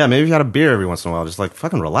you? Yeah, maybe if you had a beer every once in a while, just like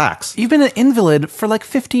fucking relax. You've been an invalid for like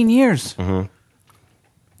 15 years. Mm-hmm.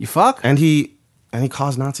 You fuck? And he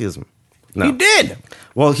caused Nazism. No. You did.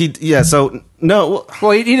 Well, so no,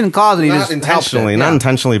 Well, he didn't cause it. He not just intentionally, helped it. not Yeah.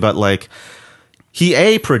 intentionally, but like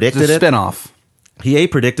he predicted It's a it. spinoff. he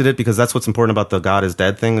predicted it because that's what's important about the God is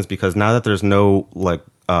dead thing, is because now that there's no like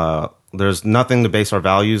there's nothing to base our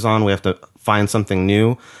values on, we have to find something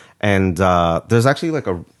new. And there's actually like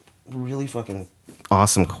a really fucking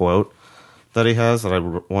awesome quote that he has that I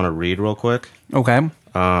want to read real quick. Okay.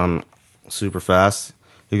 Super fast.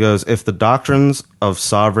 He goes, if the doctrines of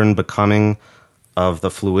sovereign becoming, of the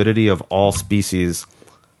fluidity of all species,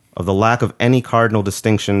 of the lack of any cardinal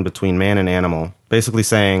distinction between man and animal, basically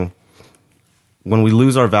saying when we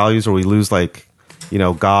lose our values, or we lose like, you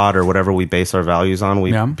know, God or whatever we base our values on,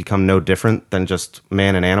 we become no different than just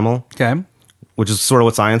man and animal. Okay. Which is sort of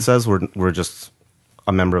what science says. We're just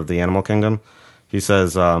a member of the animal kingdom. He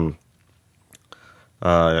says,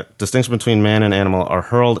 distinction between man and animal are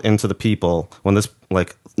hurled into the people when this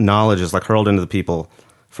like knowledge is like hurled into the people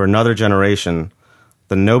for another generation.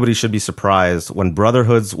 Then nobody should be surprised when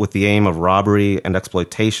brotherhoods with the aim of robbery and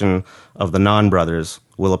exploitation of the non-brothers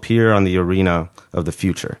will appear on the arena of the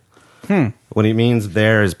future. What he means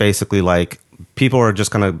there is basically like people are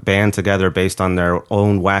just going to band together based on their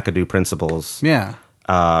own wackadoo principles. Yeah.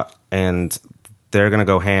 And they're going to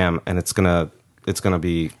go ham, and it's going to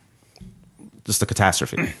be just a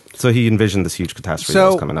catastrophe. So he envisioned this huge catastrophe that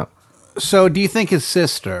was coming up. So do you think his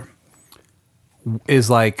sister is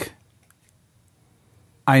like,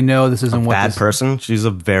 I know this isn't what bad person? She's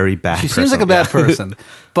a very bad person. She seems like a bad person.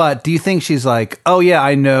 But do you think she's like, oh yeah,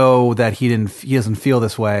 I know that he doesn't feel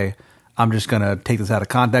this way, I'm just going to take this out of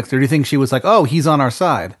context? Or do you think she was like, oh, he's on our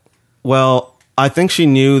side? Well, I think she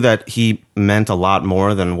knew that he meant a lot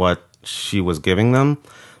more than what she was giving them.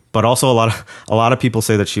 But also a lot of people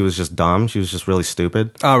say that she was just dumb. She was just really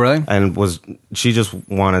stupid. Oh, really? And she just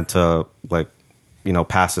wanted to, like, you know,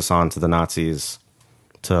 pass this on to the Nazis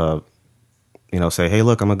to, you know, say, hey,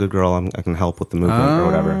 look, I'm a good girl. I can help with the movement or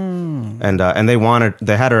whatever. And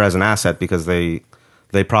they had her as an asset because they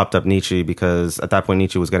propped up Nietzsche, because at that point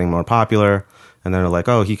Nietzsche was getting more popular. And they're like,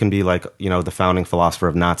 oh, he can be like, you know, the founding philosopher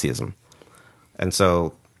of Nazism. And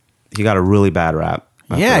so he got a really bad rap.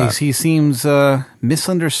 Yeah, he seems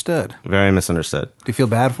misunderstood. Very misunderstood. Do you feel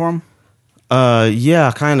bad for him?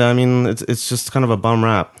 Yeah, kind of. I mean, it's just kind of a bum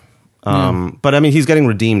rap. But I mean, he's getting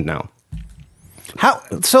redeemed now. How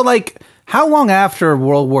long after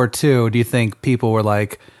World War II do you think people were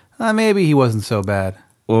like, maybe he wasn't so bad?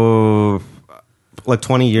 Like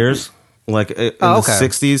 20 years. Like in the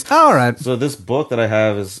 60s. All right. So this book that I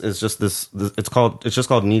have is just this. It's just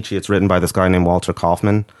called Nietzsche. It's written by this guy named Walter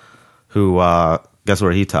Kaufman, who guess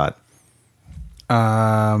where he taught?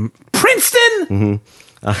 Princeton.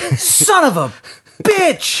 Son of a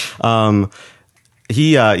bitch.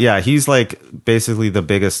 He's like basically the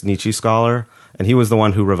biggest Nietzsche scholar, and he was the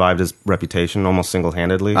one who revived his reputation almost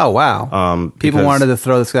single-handedly. Oh wow. People wanted to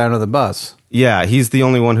throw this guy under the bus. Yeah, he's the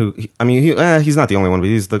only one who. I mean, he's not the only one, but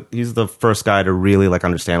he's the first guy to really like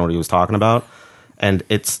understand what he was talking about, and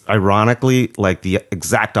it's ironically like the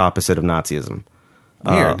exact opposite of Nazism.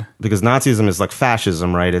 Weird, because Nazism is like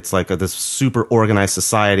fascism, right? It's like this super organized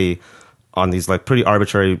society on these like pretty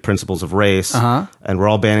arbitrary principles of race, and we're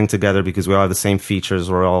all banding together because we all have the same features.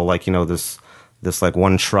 We're all like, you know, this like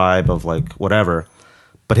one tribe of like whatever.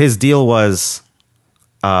 But his deal was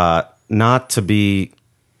not to be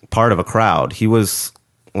part of a crowd. He was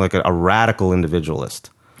like a radical individualist.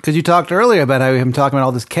 Because you talked earlier about him talking about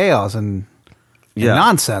all this chaos and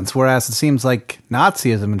nonsense, whereas it seems like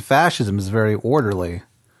Nazism and fascism is very orderly.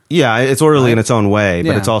 Yeah, it's orderly in its own way,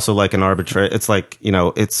 but it's also like an arbitrary. It's like, you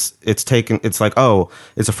know, it's like, oh,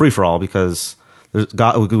 it's a free for all because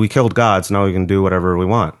we killed God, so now we can do whatever we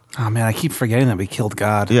want. Oh man, I keep forgetting that we killed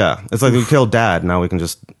God. Yeah, it's like we killed Dad, now we can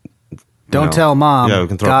just don't tell Mom. Yeah, we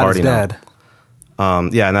can throw God a party is dead. Now.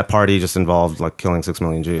 Yeah, and that party just involved like killing 6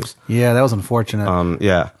 million Jews. Yeah, that was unfortunate.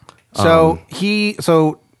 Yeah. So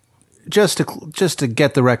just to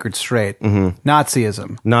get the record straight,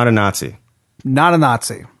 Nazism. Not a Nazi. Not a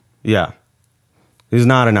Nazi. Yeah. He's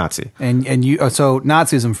not a Nazi. And you so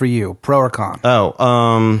Nazism for you, pro or con? Oh,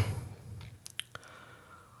 I'm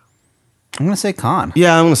going to say con.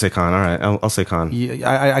 Yeah, I'm going to say con. All right, I'll say con.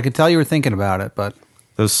 I could tell you were thinking about it, but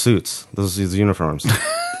those suits, those uniforms.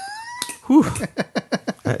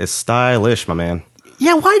 That is stylish, my man.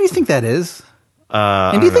 Yeah, why do you think that is?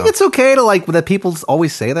 And do you think it's okay to like that people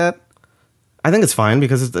always say that? I think it's fine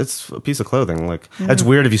because it's a piece of clothing. Like it's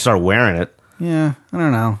weird if you start wearing it. Yeah, I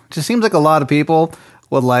don't know. It just seems like a lot of people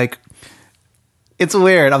would like. It's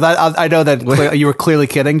weird. I know that you were clearly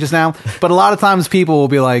kidding just now, but a lot of times people will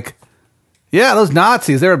be like, "Yeah, those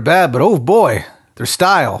Nazis, they're bad, but oh boy, their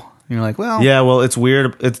style." And you're like, "Well, yeah, well, it's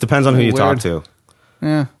weird. It depends on who you talk to.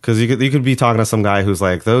 Yeah. Because you could be talking to some guy who's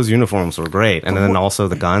like, those uniforms were great, and then also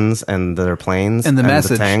the guns and their planes And the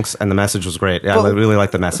message. tanks, and the message was great. Yeah, But- I really like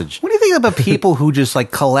the message. What do you think about people who just like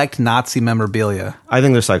collect Nazi memorabilia? I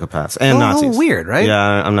think they're psychopaths and A little Nazis. weird, right? Yeah,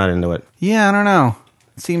 I'm not into it. Yeah, I don't know.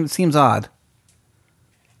 Seems odd.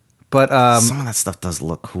 But Some of that stuff does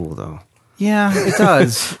look cool, though. yeah, it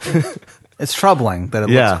does. It's troubling that it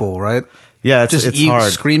Yeah. looks cool, right? Yeah, it's Just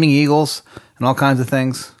hard. screaming eagles and all kinds of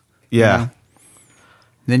things. Yeah.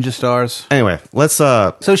 Ninja stars. Anyway, let's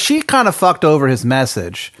So she kind of fucked over his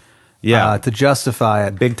message. Yeah. To justify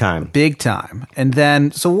it, big time. big time. And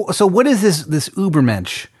then, so what is this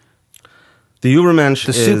Ubermensch? The Ubermensch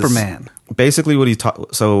The is Superman. Basically, what he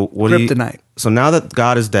taught. So what Kryptonite. So now that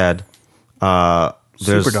God is dead,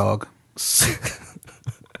 there's Superdog.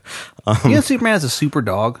 You know Superman is a super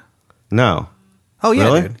dog? No. Oh, yeah,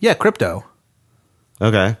 Really? dude. Yeah, Crypto.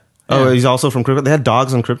 Okay. Oh, Yeah. he's also from Krypton. They had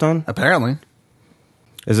dogs on Krypton. Apparently.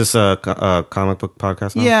 Is this a comic book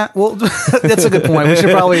podcast now? Yeah, well, that's a good point. We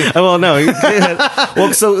should probably... Well, no.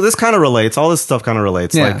 Well, so this kind of relates. All this stuff kind of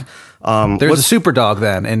relates. Yeah. Like, There's what's- a super dog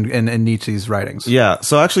then in Nietzsche's writings. Yeah.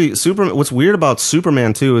 So actually, what's weird about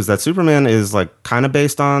Superman too is that Superman is like kind of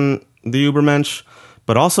based on the Ubermensch,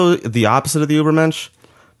 but also the opposite of the Ubermensch.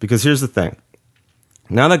 Because here's the thing: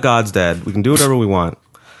 now that God's dead, we can do whatever we want.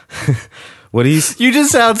 What he's You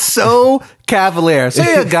just sound so cavalier. Say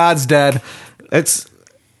yeah, God's dead. it's,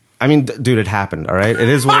 I mean, dude, it happened. All right, it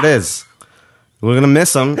is what it is. We're gonna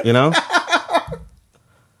miss him, you know.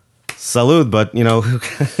 Salud, but you know.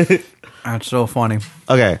 That's so funny.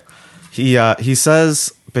 Okay, he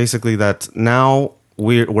says basically that now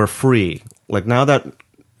we're free. Like now that,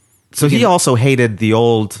 so he also hated the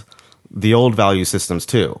old value systems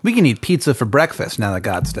too. We can eat pizza for breakfast now that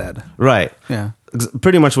God's dead. Right. Yeah.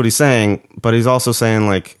 Pretty much what he's saying, but he's also saying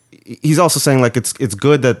like it's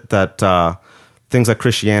good that things like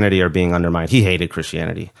Christianity are being undermined. He hated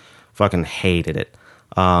Christianity, fucking hated it.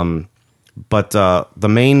 But the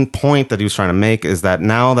main point that he was trying to make is that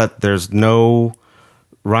now that there's no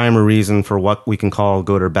rhyme or reason for what we can call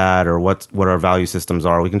good or bad or what our value systems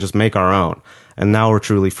are, we can just make our own. And now we're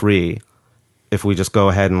truly free if we just go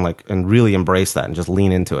ahead and really embrace that and just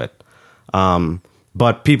lean into it.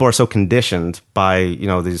 But people are so conditioned by, you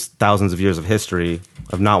know, these thousands of years of history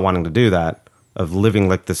of not wanting to do that, of living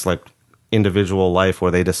like this like individual life where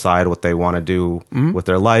they decide what they want to do with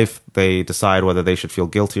their life. They decide whether they should feel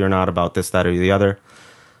guilty or not about this, that, or the other.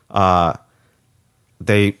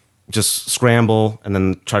 They just scramble and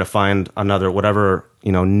then try to find another, whatever,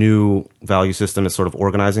 you know, new value system is sort of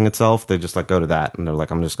organizing itself. They just like go to that and they're like,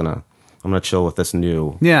 I'm gonna chill with this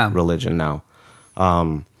new religion now.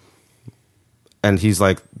 And he's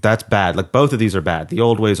like, that's bad. Like both of these are bad. The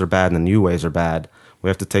old ways are bad and the new ways are bad. We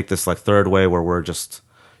have to take this like third way where we're just,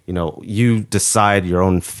 you know, you decide your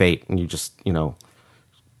own fate and you just, you know,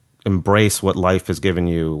 embrace what life has given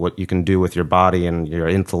you, what you can do with your body and your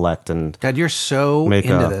intellect, and God, you're so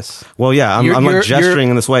into this. Well, yeah, I'm like gesturing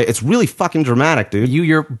in this way. It's really fucking dramatic, dude.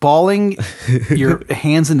 You're balling your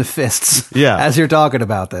hands into fists. Yeah. As you're talking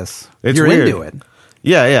about this, It's you're weird. into it.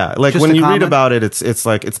 Yeah. Like Just when a you read comment? about it, it's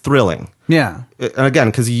like it's thrilling. Yeah. And again,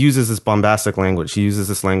 because he uses this bombastic language, he uses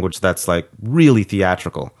this language that's like really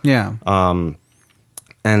theatrical. Yeah.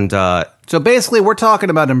 And So basically, we're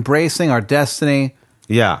talking about embracing our destiny,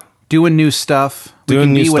 yeah, doing new stuff, we doing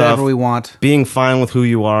can new be whatever stuff, we want. being fine with who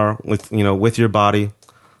you are, with with your body,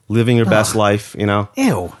 living your best life. You know,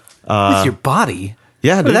 Ew. With your body.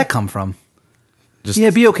 yeah, Where dude. did that come from? Just Yeah,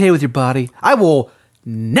 be okay with your body. I will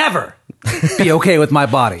never be okay with my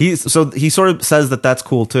body. he sort of says that that's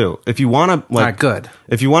cool too. If you want to like, All right, good.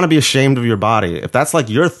 If you want to be ashamed of your body, if that's like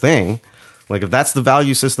your thing, like if that's the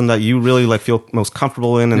value system that you really like feel most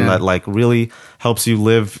comfortable in, and Yeah. that like really helps you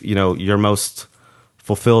live, you know, your most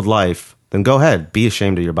fulfilled life, then go ahead, be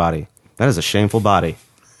ashamed of your body. That is a shameful body,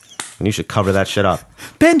 and you should cover that shit up.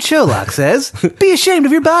 Ben Sherlock says, be ashamed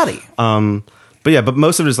of your body. But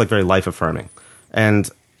most of it is like very life affirming, and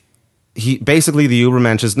he basically the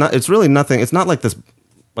Ubermensch is not. It's really nothing. It's not like this.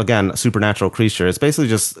 Again, supernatural creature. It's basically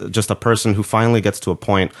just a person who finally gets to a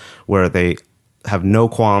point where they have no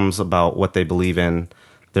qualms about what they believe in.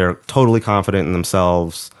 They're totally confident in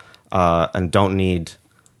themselves, and don't need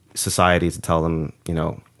society to tell them, you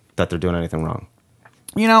know, that they're doing anything wrong.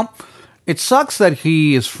 You know, it sucks that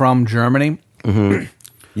he is from Germany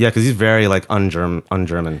Yeah, because he's very like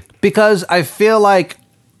un-German. because I feel like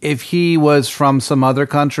if he was from some other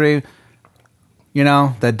country, you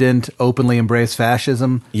know, that didn't openly embrace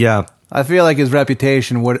fascism, Yeah, I feel like his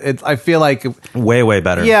reputation would. I feel like, way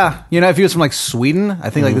better. yeah, you know, if he was from like Sweden, I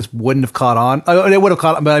think like this wouldn't have caught on. It would have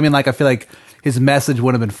caught on, but I mean, like, I feel like his message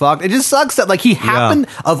would have been fucked. It just sucks that like he happened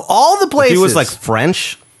of all the places. If he was like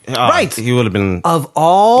French, right? He would have been Of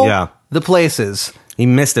all the places. He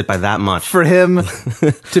missed it by that much. For him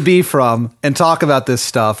to be from and talk about this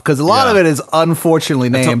stuff, because a lot of it is unfortunately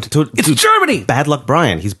named. It's Germany. Bad Luck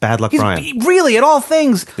Brian. He's Bad Luck Brian. Really, at all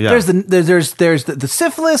things. Yeah. There's the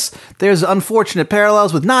syphilis. There's unfortunate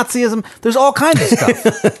parallels with Nazism. There's all kinds of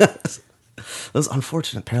stuff. Those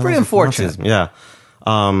unfortunate parallels. Pretty unfortunate. Yeah.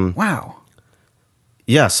 Wow.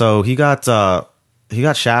 Yeah. So he got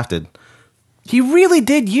shafted. He really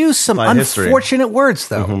did use some unfortunate words,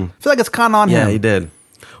 though. I feel like it's kind of on him. Yeah, he did.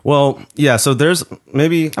 Well, yeah, so there's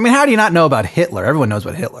maybe... I mean, how do you not know about Hitler? Everyone knows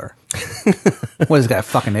about Hitler. What is this guy, a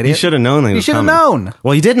fucking idiot? He should have known that he should have known.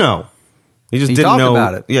 Well, he did know. He just didn't talked know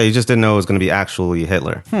about it. Yeah, he just didn't know it was going to be actually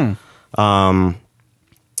Hitler.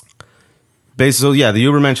 Basically, yeah, the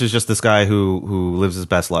Ubermensch is just this guy who lives his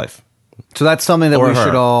best life. So that's something that Or we her.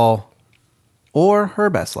 should all... Or her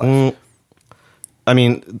best life. I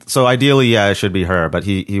mean, so ideally, yeah, it should be her, but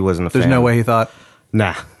he wasn't a fan. There's no way he thought...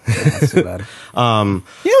 Nah. That's too bad.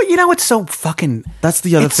 You know what's so fucking... That's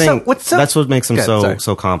the other thing. That's what makes him Good,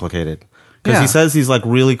 so complicated. Because Yeah. he says he's like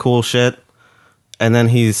really cool shit, and then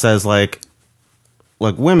he says like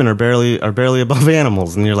women are barely above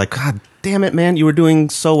animals, and you're like, God damn it, man, you were doing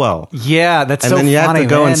so well. Yeah, that's And so funny, then you have to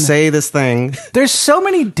go man. and say this thing. There's so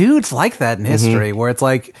many dudes like that in history where it's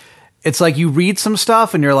like you read some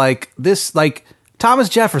stuff and you're like, this, like Thomas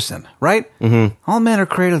Jefferson, right? All men are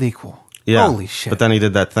created equal. Yeah. Holy shit. But then he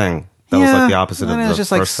did that thing. That was like the opposite of and the it was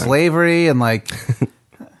just like first thing. slavery and like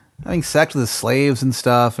having sex with the slaves and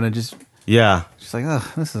stuff, and it just Yeah. like,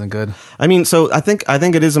 oh, this isn't good. I mean, so I think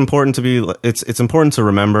it is important to be. It's important to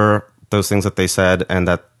remember those things that they said, and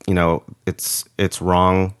that it's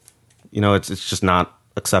wrong. It's just not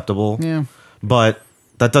acceptable. Yeah. But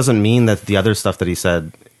that doesn't mean that the other stuff that he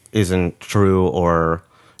said isn't true or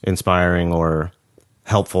inspiring or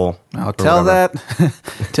helpful. I'll or tell whatever.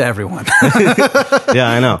 that to everyone. Yeah,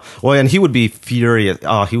 I know. Well, and he would be furious.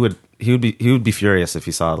 Oh, he would be furious if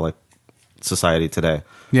he saw like society today.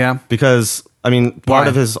 Yeah. Because I mean, part Why?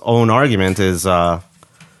 of his own argument is,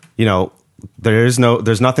 there's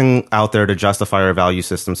nothing out there to justify our value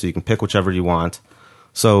system, so you can pick whichever you want.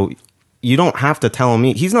 So you don't have to tell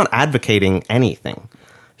me. He's not advocating anything.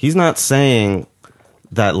 He's not saying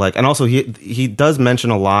that like, and also he does mention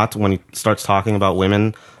a lot when he starts talking about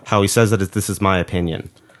women, how he says that this is my opinion.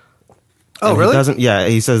 Oh, And really? He doesn't. Yeah,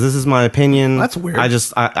 he says this is my opinion. That's weird.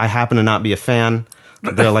 I happen to not be a fan.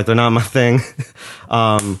 They're not my thing.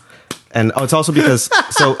 And it's also because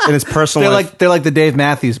so in his personal life, they're like the Dave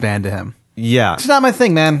Matthews Band to him. yeah, It's not my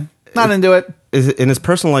thing, man. Not into it. in his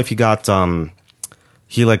personal life, he got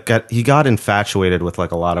he got infatuated with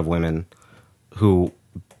like a lot of women who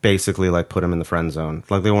basically like put him in the friend zone.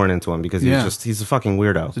 Like they weren't into him because he's a fucking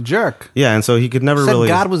weirdo. It's a jerk. Yeah, and so he could never Said really.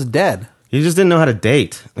 God was dead. He just didn't know how to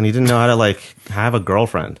date, and he didn't know how to like have a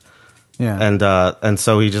girlfriend, Yeah. and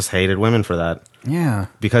so he just hated women for that. Yeah.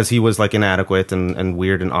 Because he was like inadequate and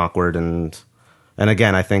weird and awkward and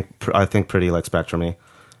again I think pretty like spectrumy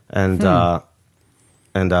and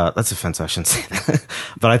that's offensive. I shouldn't say that,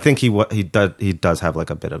 but I think he does have like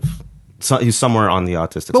a bit of he's somewhere on the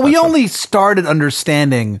autistic. But we spectrum. only started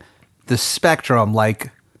understanding the spectrum like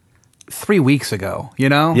 3 weeks ago, you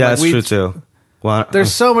know? Yeah, Like, that's true too. Well,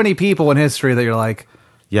 There's so many people in history that you're like,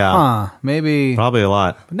 yeah, maybe probably a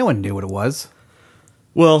lot. no one knew what it was.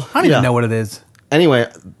 Well, I don't even know what it is. Anyway,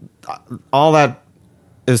 all that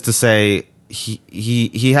is to say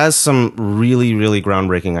he has some really, really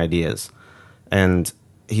groundbreaking ideas, and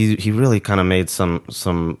he really kind of made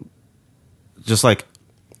some just like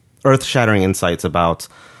earth-shattering insights about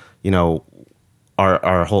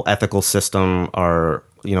our whole ethical system, our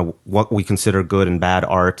what we consider good and bad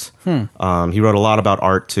art. He wrote a lot about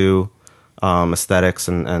art too, aesthetics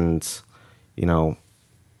and I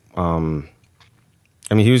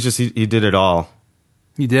mean, he did it all.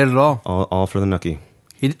 You did it all. All for the nookie.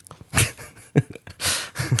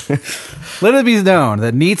 Let it be known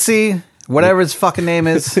that Nietzsche, whatever his fucking name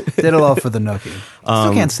is, did it all for the nookie.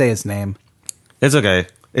 Still can't say his name. It's okay.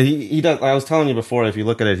 He does. I was telling you before, if you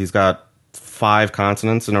look at it, he's got 5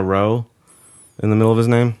 consonants in a row in the middle of his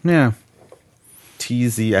name. Yeah.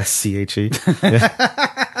 TZSCHE.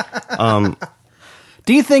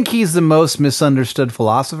 Do you think he's the most misunderstood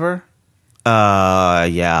philosopher?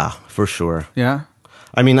 Yeah, for sure. Yeah.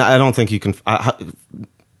 I mean, I don't think you can.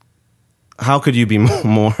 How could you be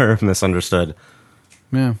more misunderstood?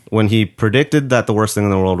 Yeah. When he predicted that the worst thing in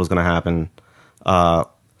the world was going to happen,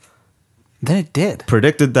 Then it did.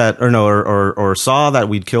 predicted that, or saw that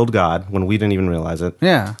we'd killed God when we didn't even realize it.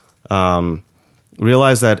 Yeah.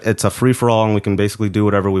 realized that it's a free for all and we can basically do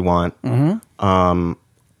whatever we want.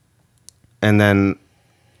 And then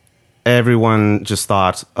everyone just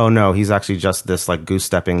thought, oh no, he's actually just this like goose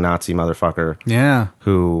stepping Nazi motherfucker. Yeah.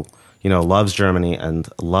 Who, you know, loves Germany and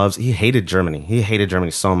he hated Germany. He hated Germany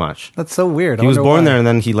so much. That's so weird. He was born there, and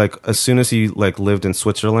then he like, as soon as he like lived in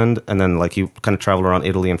Switzerland, and then like he kind of traveled around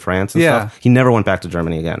Italy and France and stuff. He never went back to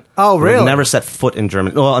Germany again. Oh, really? He never set foot in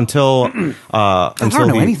Germany. Well, until I don't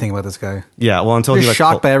know anything about this guy. Yeah, well, until You're he like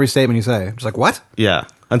shocked by every statement you say. Just like, what? Yeah,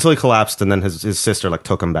 until he collapsed, and then his sister like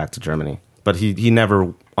took him back to Germany. But he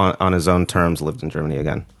never on his own terms lived in Germany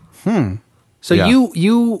again. So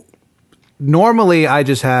you normally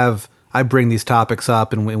I bring these topics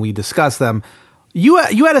up and we discuss them. You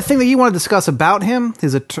had a thing that you want to discuss about him.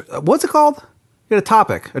 What's it called? You had a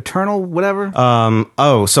topic, eternal whatever.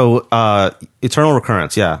 Eternal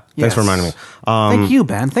recurrence. Yeah, thanks for reminding me. Thank you,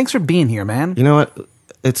 Ben. Thanks for being here, man. You know what?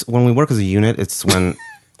 It's when we work as a unit. It's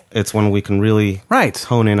when we can really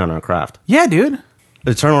hone in on our craft. Yeah, dude.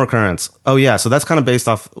 Eternal recurrence. Oh yeah, so that's kind of based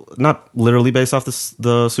off, not literally based off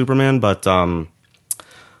the Superman, but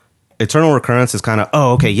eternal recurrence is kind of,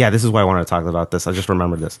 oh okay, yeah, this is why I wanted to talk about this. I just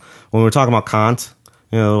remembered this when we were talking about Kant,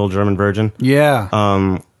 you know, the little German virgin. Yeah.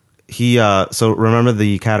 So remember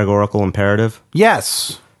the categorical imperative?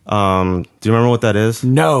 Yes. Do you remember what that is?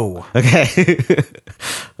 No. Okay.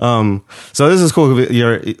 So this is cool.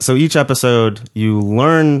 So each episode you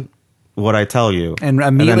learn what I tell you and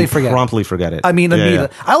immediately promptly forget it. I mean, immediately.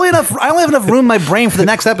 Yeah. I only have enough room in my brain for the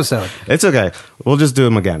next episode. It's okay. We'll just do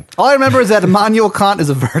them again. All I remember is that Immanuel Kant is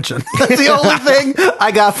a virgin. That's the only thing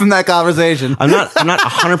I got from that conversation. I'm not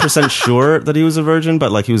 100% sure that he was a virgin,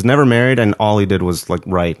 but like he was never married, and all he did was like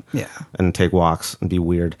write, and take walks and be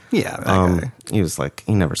weird. Yeah, he was like,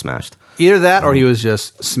 he never smashed. Either that, or he was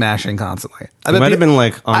just smashing constantly. He might have been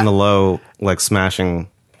like on the low, like smashing.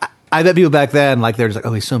 I bet people back then, like, they're just like,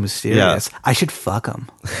 oh, he's so mysterious. Yeah. I should fuck him.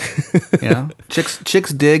 You know?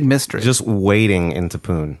 Chicks dig mystery. Just wading into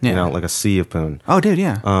poon. You know, like a sea of poon. Oh, dude,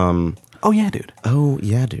 yeah. Oh, yeah, dude. Oh,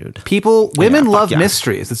 yeah, dude. Women love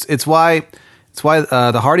mysteries. It's why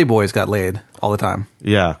the Hardy Boys got laid all the time.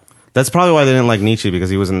 Yeah. That's probably why they didn't like Nietzsche, because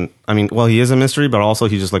he wasn't, I mean, well, he is a mystery, but also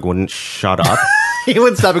he just like wouldn't shut up. He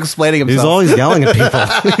wouldn't stop explaining himself. He's always yelling at people.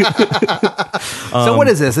 So what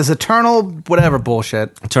is this? This eternal whatever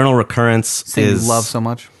bullshit. Eternal recurrence is you love so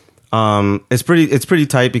much. It's pretty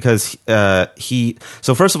tight because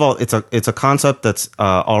so first of all, it's a concept that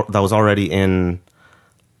was already in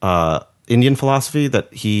Indian philosophy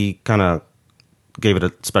that he kind of gave it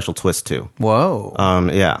a special twist to. Whoa.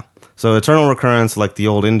 Yeah. So eternal recurrence, like the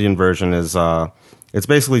old Indian version, is it's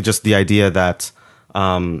basically just the idea that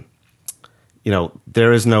you know,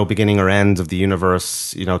 there is no beginning or end of the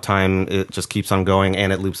universe. You know, time, it just keeps on going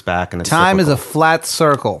and it loops back, and it's time cyclical. is a flat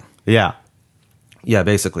circle. Yeah. Yeah,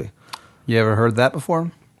 basically. You ever heard that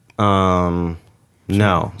before? No.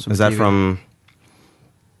 Is that from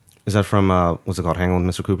what's it called? Hanging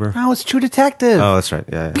with Mr. Cooper? Oh, it's True Detective. Oh, that's right.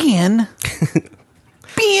 Yeah.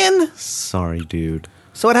 Bean. Sorry, dude.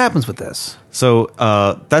 So what happens with this? So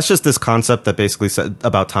that's just this concept that basically said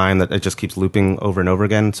about time, that it just keeps looping over and over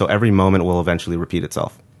again. So every moment will eventually repeat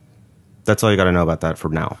itself. That's all you got to know about that for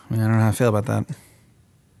now. I don't know how I feel about that.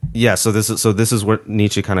 Yeah. So this is where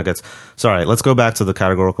Nietzsche kind of gets. Sorry. Let's go back to the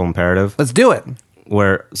categorical imperative. Let's do it.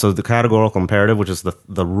 So the categorical imperative, which is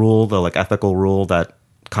the rule, the like ethical rule that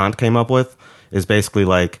Kant came up with, is basically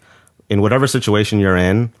like, in whatever situation you're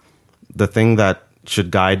in, the thing that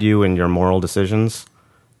should guide you in your moral decisions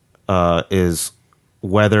is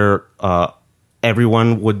whether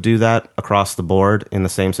everyone would do that across the board in the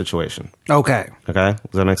same situation. Okay. Okay?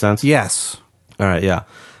 Does that make sense? Yes. All right, yeah.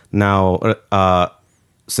 Now,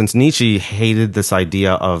 since Nietzsche hated this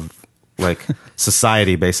idea of, like,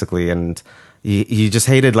 society, basically, and he just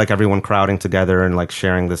hated, like, everyone crowding together and, like,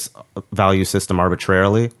 sharing this value system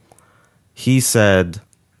arbitrarily, he said,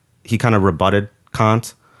 he kind of rebutted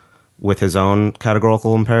Kant with his own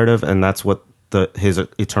categorical imperative, and that's what his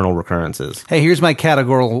eternal recurrence is. Hey, here's my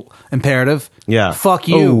categorical imperative. Yeah. Fuck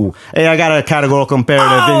you. Oh, hey, I got a categorical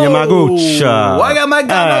imperative in your magucha. I got my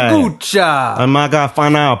gabagucha. And my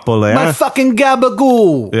gafanapole. My fucking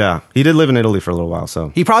gabagool. Yeah. He did live in Italy for a little while,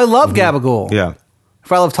 so. He probably loved gabagool. Yeah. He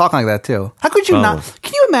probably loved talking like that, too. How could you not?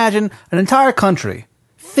 Can you imagine an entire country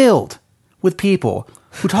filled with people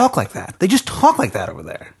who talk like that? They just talk like that over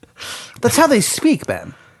there. That's how they speak,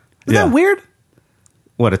 Ben. Isn't that weird?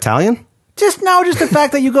 What, Italian? Just the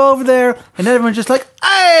fact that you go over there and everyone's just like,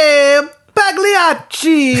 hey,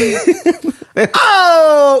 Pagliacci.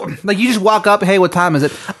 Oh, like you just walk up, hey, what time is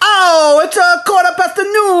it? Oh, it's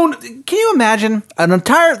 1:15 noon. Can you imagine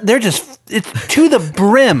it's to the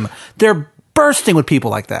brim. They're bursting with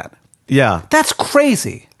people like that. Yeah, That's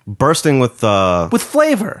crazy. bursting with With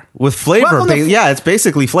flavor. flavor. Welcome to- Yeah, it's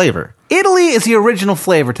basically flavor. Italy is the original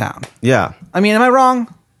flavor town. Yeah, I mean, am I wrong?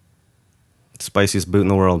 spiciest boot in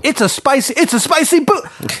the world. It's a spicy boot.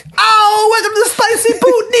 Oh, welcome to the spicy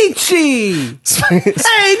boot, Nietzsche.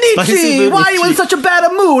 Hey, Nietzsche, why are you in such a bad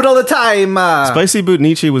mood all the time? Spicy boot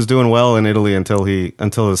Nietzsche was doing well in Italy until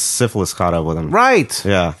his syphilis caught up with him. Right.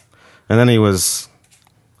 Yeah, and then he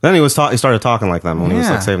started talking like them when he was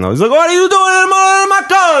Yeah. like saving them. He's like, "What are you doing in my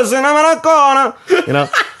cousin? I'm in a corner." You know,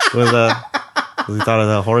 he thought of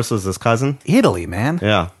the horse as his cousin. Italy, man.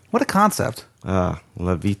 Yeah. What a concept.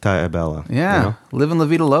 La vita è bella. Yeah. You know? Living la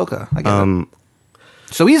vida loca. I get it.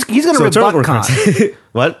 So he's going to So rebut eternal Kant. recurrence.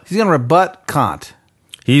 What? He's going to rebut Kant.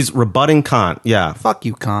 He's rebutting Kant. Yeah. Fuck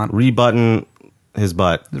you, Kant. Rebutting his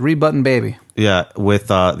butt. The rebutton baby. Yeah. With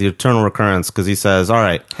the eternal recurrence, because he says, all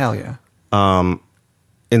right, Hell yeah.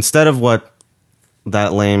 instead of what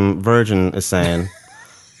that lame virgin is saying,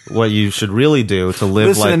 what you should really do to live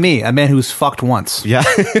Listen like to me, a man who's fucked once. Yeah.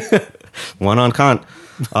 One on Kant.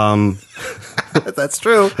 That's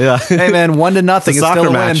true. Yeah. Hey, man, 1-0. It's a It's soccer still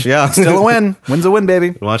a match, win. yeah. It's still a win. Win's a win,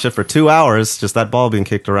 baby. Watch it for 2 hours, just that ball being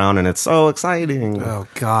kicked around, and it's so exciting. Oh,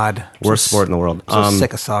 God. Worst sport in the world. So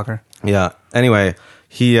sick of soccer. Yeah. Anyway,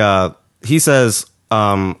 he says,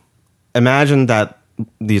 imagine that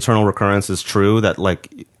the eternal recurrence is true, that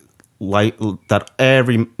that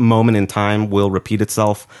every moment in time will repeat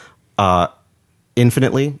itself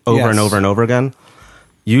infinitely over and Yes. over and over again.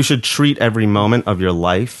 You should treat every moment of your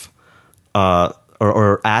life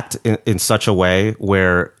or act in such a way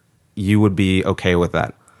where you would be okay with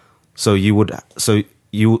that. So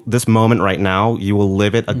this moment right now, you will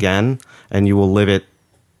live it again, and you will live it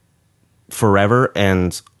forever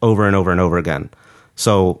and over and over and over again.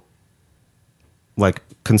 So like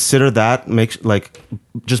consider that,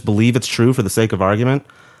 just believe it's true for the sake of argument.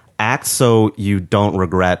 Act so you don't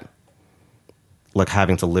regret like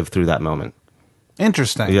having to live through that moment.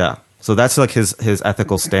 Interesting. Yeah. So that's like his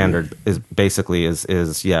ethical standard is basically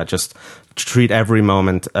just treat every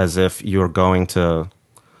moment as if you're going to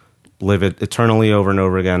live it eternally over and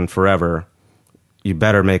over again forever. You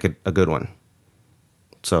better make it a good one.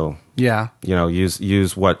 So, Yeah.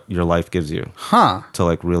 use what your life gives you Huh. to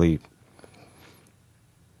like really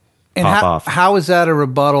And pop off. how is that a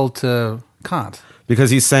rebuttal to Kant? because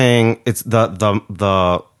he's saying it's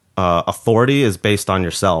the authority is based on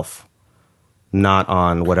yourself, not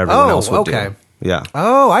on what everyone else would okay. do. Yeah.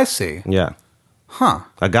 Oh, I see. Yeah. Huh.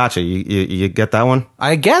 I gotcha. You get that one?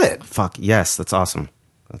 I get it. Fuck yes, that's awesome.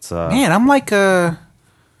 That's Man, I'm like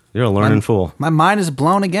you're a learning fool. my mind is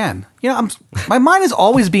blown again. My mind is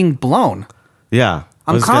always being blown. Yeah,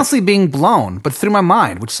 I'm constantly being blown, but through my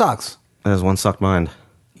mind, which sucks. There's one sucked mind.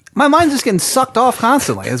 My mind's just getting sucked off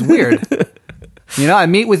constantly. It's weird. I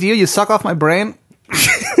meet with you, you suck off my brain.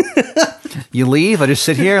 You leave, I just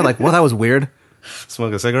sit here like, well, that was weird.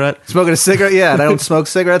 Smoke a cigarette. Smoking a cigarette, yeah, and I don't smoke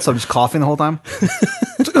cigarettes, so I'm just coughing the whole time.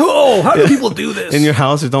 It's like, oh, how do people do this? In your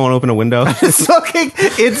house, you don't want to open a window. Smoking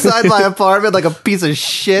inside my apartment like a piece of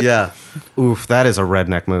shit. Yeah. Oof, that is a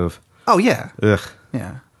redneck move. Oh, yeah. Ugh.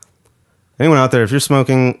 Yeah. Anyone out there, if you're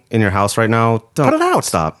smoking in your house right now, don't Put it out.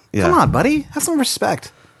 Stop. Yeah. Come on, buddy. Have some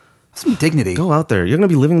respect. Have some dignity. Go out there. You're gonna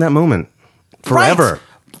be living that moment forever.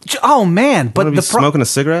 Right. Oh, man. But But smoking a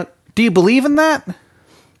cigarette. do you believe in that?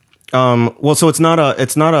 Well, so it's not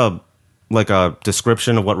a like a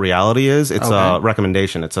description of what reality is. It's a Okay.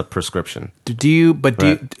 recommendation. It's a prescription.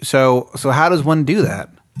 So how does one do that?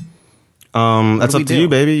 That's do we up to do? you,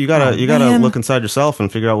 baby. You gotta man. look inside yourself and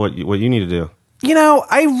figure out what you need to do.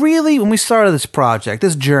 I really, when we started this project,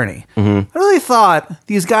 this journey, I really thought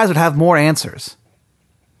these guys would have more answers.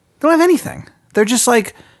 They don't have anything. They're just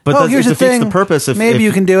like, But oh, that- here's it the defeats thing. the purpose if- maybe if-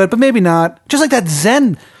 you can do it, but maybe not. Just like that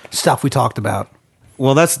Zen stuff we talked about.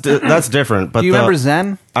 Well, that's different. But Do you remember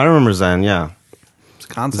Zen? I remember Zen. Yeah, It's a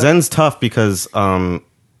concept. Zen's tough because I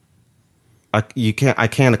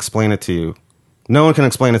can't explain it to you. No one can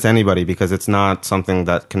explain it to anybody because it's not something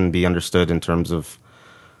that can be understood in terms of.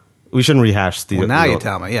 We shouldn't rehash the. Well, now the- you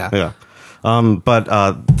tell me, yeah. Yeah. But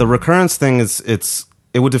the recurrence thing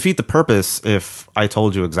it would defeat the purpose if I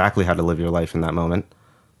told you exactly how to live your life in that moment,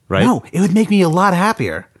 right? No, it would make me a lot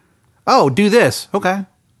happier. Oh, do this. Okay.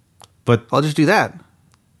 But I'll just do that.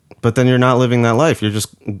 but then you're not living that life. You're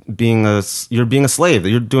just being a slave.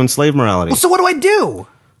 You're doing slave morality. Well, so what do I do?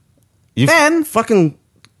 You then- fucking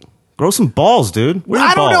grow some balls, dude. Where are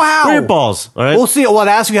your I don't balls? know how. Where are your balls? All right. We'll see. Well, I'd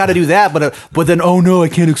ask you how to do that, but then, oh no, I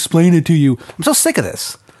can't explain it to you. I'm so sick of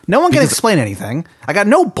this. No one can explain anything. I got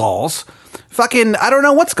no balls. Fucking, I don't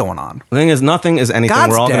know what's going on. The thing is, nothing is anything.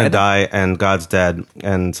 God's We're all going to dead. die, and God's dead.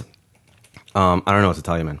 And I don't know what to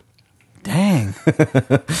tell you, man. Dang.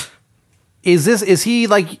 Is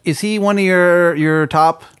he one of your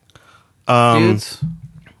top dudes?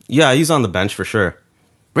 Yeah, he's on the bench for sure.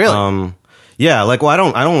 Really? Yeah, like, well,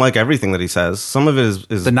 I don't like everything that he says. Some of it is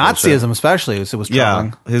the Nazism, bullshit. especially, was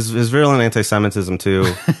troubling. Yeah, his virulent anti-Semitism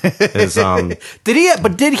too. is Did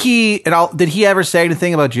he ever say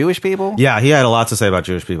anything about Jewish people? Yeah, he had a lot to say about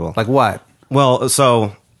Jewish people. Like what? Well,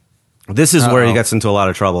 so this is where he gets into a lot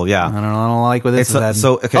of trouble. Yeah, I don't like what this is.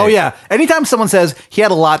 Okay. Oh yeah. Anytime someone says he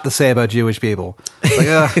had a lot to say about Jewish people, it's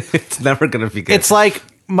like, it's never gonna be good. It's like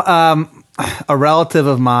a relative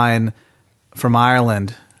of mine from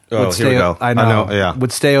Ireland. Oh, here we go. I know. Yeah.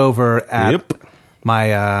 Would stay over at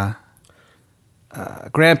my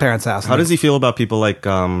grandparents' house. How does he feel about people like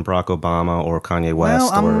Barack Obama or Kanye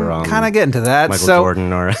West? Well, I'm kind of getting to that. Michael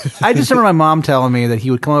Jordan or I just remember my mom telling me that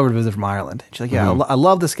he would come over to visit from Ireland. She's like, yeah, I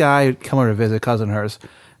love this guy. He'd come over to visit, cousin of hers.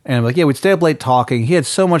 And I'm like, yeah, we'd stay up late talking. He had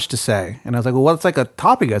so much to say. And I was like, well, what's like a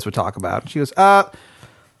topic you guys would talk about? And she goes,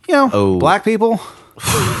 black people.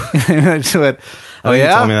 And she went, oh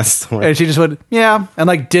yeah? Tell me that story. And she just went, yeah. And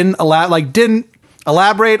like didn't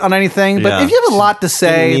elaborate on anything. But if you have a lot to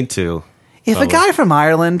say. Didn't need to. If a guy from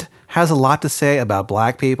Ireland has a lot to say about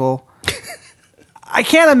black people, I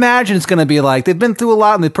can't imagine it's going to be like they've been through a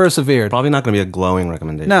lot and they persevered. Probably not going to be a glowing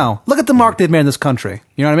recommendation. No. Look at the mark they've made in this country.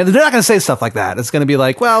 You know what I mean? They're not going to say stuff like that. It's going to be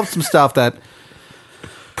like, well, some stuff that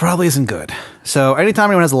probably isn't good. So anytime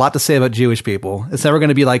anyone has a lot to say about Jewish people, it's never going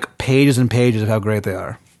to be like pages and pages of how great they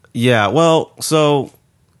are. Yeah, well, so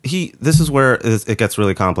this is where it gets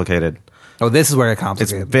really complicated. Oh, this is where it gets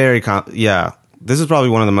complicated. It's very yeah. This is probably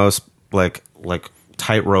one of the most like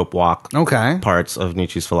tightrope walk parts of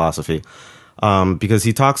Nietzsche's philosophy, because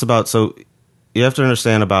he talks about. So you have to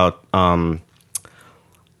understand about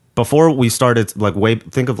before we started, like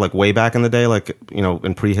think of like way back in the day, like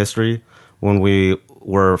in prehistory when we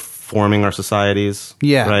were forming our societies.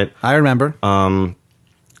 Yeah, right. I remember.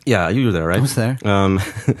 Yeah, you were there, right? I was there.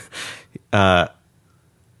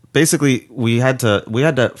 Basically, we had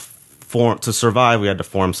to form to survive. We had to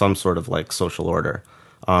form some sort of like social order.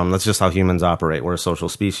 That's just how humans operate. We're a social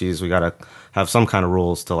species. We got to have some kind of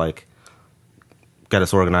rules to like get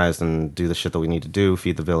us organized and do the shit that we need to do,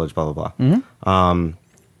 feed the village, blah, blah, blah. Mm-hmm.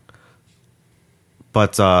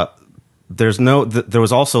 But there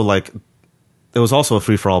was also a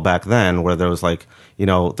free for all back then where there was like, there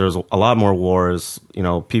was a lot more wars,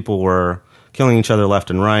 people were killing each other left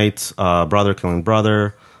and right, brother killing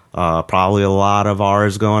brother, probably a lot of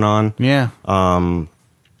ours going on. Yeah.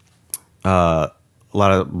 A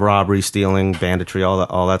lot of robbery, stealing, banditry,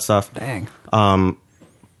 all that stuff. Dang.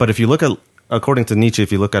 But if you look at, according to Nietzsche,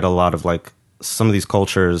 if you look at a lot of like some of these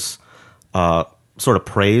cultures, sort of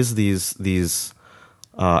praise these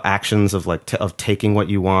actions of like of taking what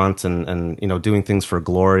you want and doing things for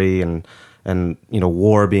glory and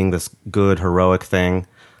war being this good heroic thing.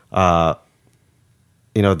 That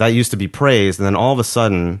used to be praised, and then all of a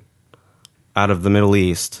sudden, out of the Middle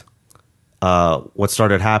East. What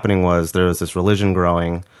started happening was there was this religion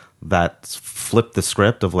growing that flipped the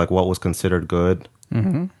script of like what was considered good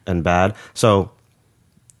and bad. So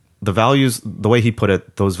the values, the way he put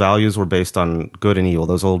it, those values were based on good and evil.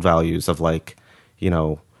 Those old values of like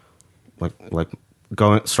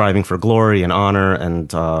striving for glory and honor and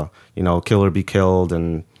kill or be killed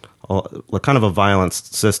and like kind of a violent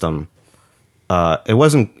system. It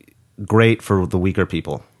wasn't great for the weaker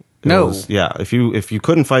people. If you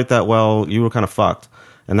couldn't fight that well, you were kind of fucked,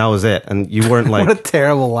 and that was it. And you weren't like what a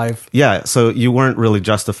terrible life. Yeah, so you weren't really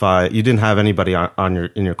justified. You didn't have anybody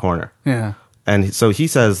in your corner. Yeah, and so he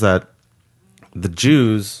says that the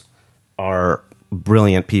Jews are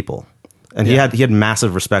brilliant people, and he had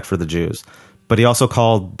massive respect for the Jews, but he also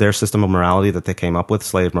called their system of morality that they came up with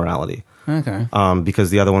slave morality. Okay,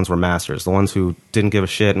 because the other ones were masters, the ones who didn't give a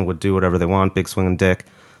shit and would do whatever they want, big swinging dick.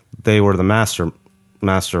 They were the master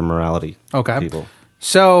morality people.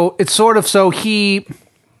 So it's sort of, so he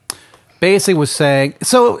basically was saying,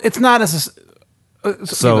 so it's not as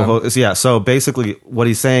so basically what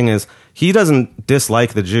he's saying is he doesn't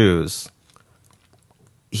dislike the Jews.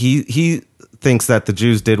 He thinks that the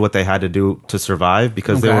Jews did what they had to do to survive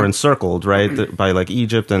because they were encircled, right, by like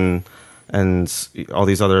Egypt and all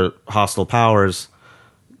these other hostile powers.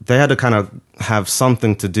 They had to kind of have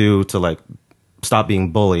something to do to like stop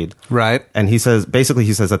being bullied. Right. And he says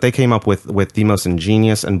that they came up with the most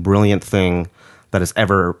ingenious and brilliant thing that has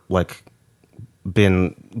ever like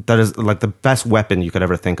been, that is like the best weapon you could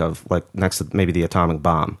ever think of, like next to maybe the atomic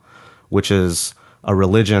bomb, which is a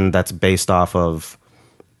religion that's based off of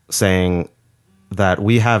saying that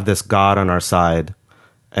we have this God on our side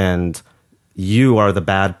and you are the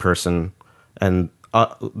bad person and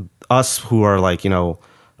us who are like,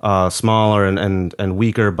 smaller and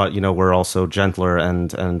weaker, but we're also gentler,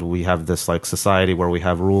 and we have this like society where we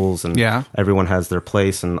have rules and everyone has their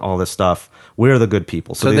place and all this stuff. We're the good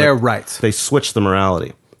people. So they're right. They switch the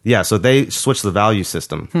morality. Yeah, so they switched the value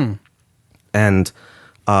system and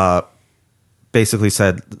basically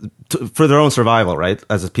said for their own survival, right,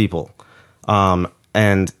 as a people.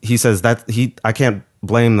 And he says that I can't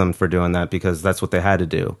blame them for doing that because that's what they had to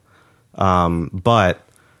do. But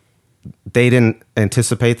they didn't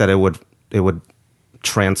anticipate that it would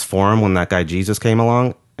transform when that guy Jesus came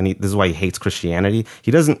along, and this is why he hates Christianity. He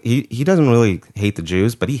doesn't really hate the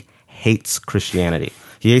Jews, but he hates Christianity.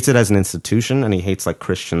 He hates it as an institution, and he hates like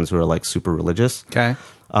Christians who are like super religious. Okay.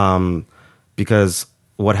 Because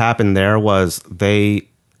what happened there was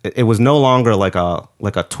it was no longer like a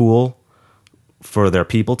tool for their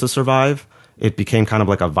people to survive. It became kind of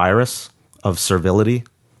like a virus of servility,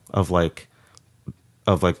 of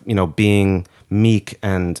being meek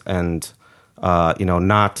and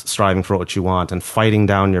not striving for what you want and fighting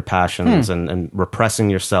down your passions and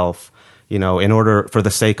repressing yourself, in order for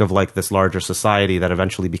the sake of like this larger society that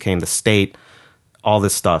eventually became the state. All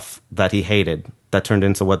this stuff that he hated that turned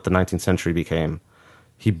into what the 19th century became.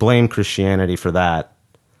 He blamed Christianity for that,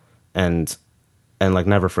 and like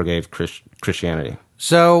never forgave Christianity.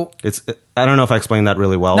 So I don't know if I explained that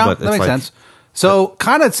really well, but that makes sense. So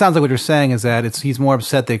kind of it sounds like what you're saying is that he's more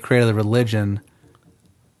upset they created a religion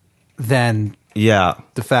than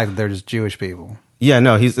the fact that they're just Jewish people. Yeah,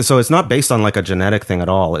 no, so it's not based on like a genetic thing at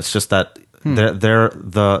all. It's just that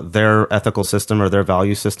their ethical system or their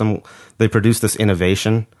value system, they produced this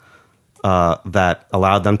innovation that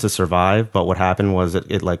allowed them to survive. But what happened was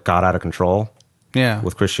it like got out of control. Yeah,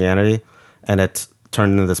 with Christianity, and it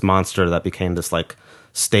turned into this monster that became this like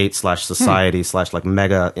state / society / like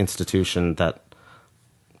mega institution that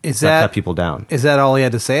kept people down. Is that all he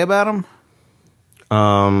had to say about him?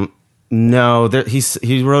 No,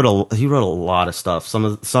 he wrote a lot of stuff.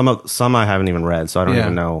 Some I haven't even read, so I don't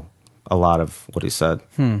even know a lot of what he said.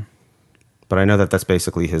 But I know that that's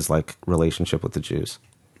basically his like relationship with the Jews.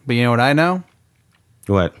 But you know what I know?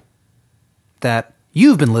 What? That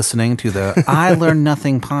you've been listening to the I Learn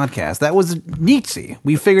Nothing podcast. That was Nietzsche.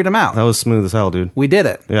 We figured him out. That was smooth as hell, dude. We did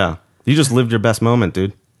it. Yeah, you just lived your best moment,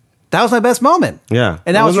 dude. That was my best moment. Yeah,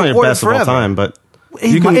 and that was not your best forever. of all time, but.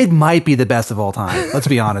 It might be the best of all time. Let's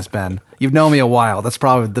be honest, Ben. You've known me a while. That's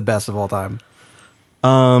probably the best of all time.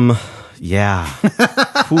 Yeah.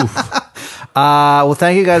 Well,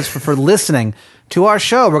 thank you guys for listening to our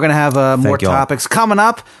show. We're going to have more topics coming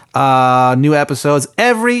up. New episodes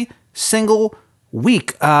every single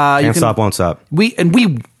week. Can't stop, won't stop. We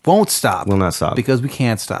won't stop. We'll not stop. Because we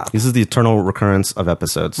can't stop. This is the eternal recurrence of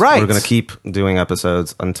episodes. Right. We're going to keep doing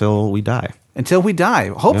episodes until we die. Until we die.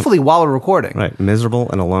 Hopefully while we're recording. Right. Miserable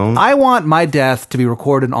and alone. I want my death to be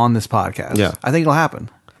recorded on this podcast. Yeah. I think it'll happen.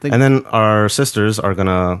 And then our sisters are going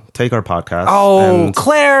to take our podcast. Oh,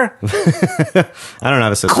 Claire. I don't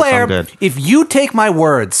have a sister, Claire, so I'm good. If you take my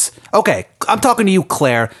words, okay, I'm talking to you,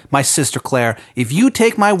 Claire, my sister Claire. If you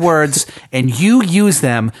take my words and you use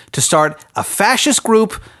them to start a fascist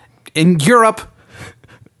group in Europe,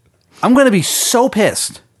 I'm going to be so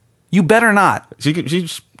pissed. You better not. She can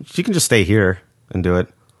just stay here and do it.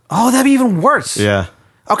 Oh, that'd be even worse. Yeah.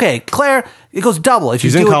 Okay, Claire, it goes double. If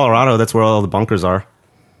she's in Colorado, that's where all the bunkers are.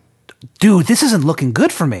 Dude, this isn't looking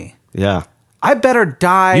good for me. Yeah. I better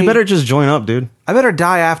die. You better just join up, dude. I better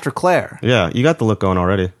die after Claire. Yeah, you got the look going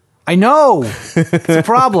already. I know. It's a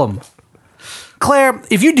problem. Claire,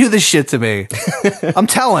 if you do this shit to me, I'm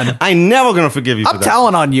telling. I'm never going to forgive you for that. I'm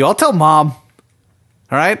telling on you. I'll tell Mom. All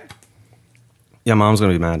right? Yeah, Mom's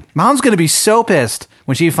going to be mad. Mom's going to be so pissed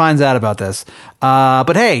when she finds out about this.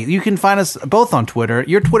 But hey, you can find us both on Twitter.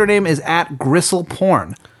 Your Twitter name is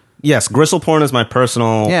 @GristlePorn. Yes, GristlePorn is my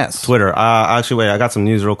personal Twitter. Actually, wait, I got some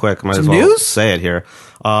news real quick. Might as well news? Say it here.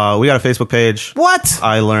 We got a Facebook page. What?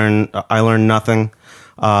 I learn nothing.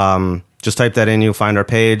 Just type that in. You'll find our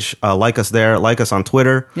page. Like us there. Like us on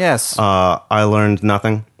Twitter. Yes. I learned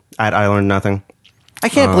nothing. I learned nothing. I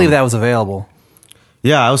can't believe that was available.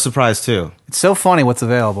 Yeah, I was surprised too. It's so funny what's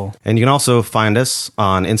available. And you can also find us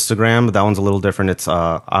on Instagram. That one's a little different. It's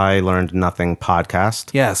I Learned Nothing podcast.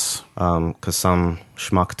 Yes. Because some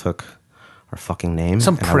schmuck took our fucking name.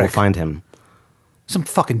 Some and prick. I will find him. Some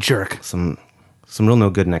fucking jerk. Some real no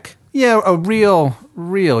good Nick. Yeah, a real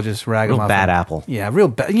just ragamuffin. Real bad apple. Yeah, real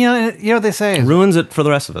bad. You know what they say? Ruins it for the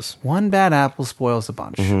rest of us. One bad apple spoils the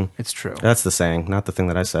bunch. Mm-hmm. It's true. That's the saying, not the thing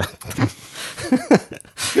that I said.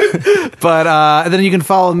 But then you can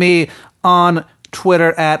follow me on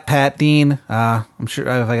Twitter at Pat Dean. I'm sure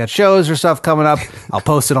if I got shows or stuff coming up, I'll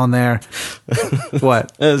post it on there.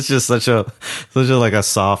 What? It's just such a like a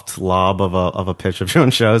soft lob of a pitch of your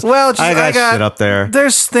own shows. Well, I got shit up there.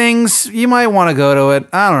 There's things you might want to go to it.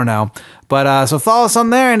 I don't know. But so follow us on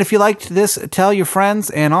there, and if you liked this, tell your friends.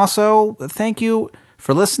 And also, thank you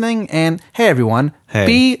for listening. And hey, everyone,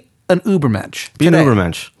 be an Ubermensch. Be an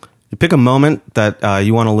Ubermensch. You pick a moment that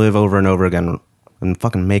you want to live over and over again, and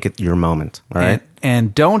fucking make it your moment. All right.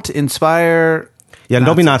 And don't inspire. Yeah, and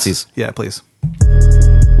don't be Nazis. Yeah, please.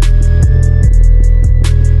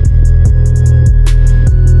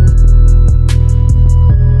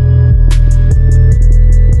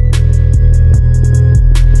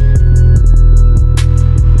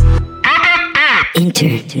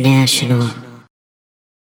 International.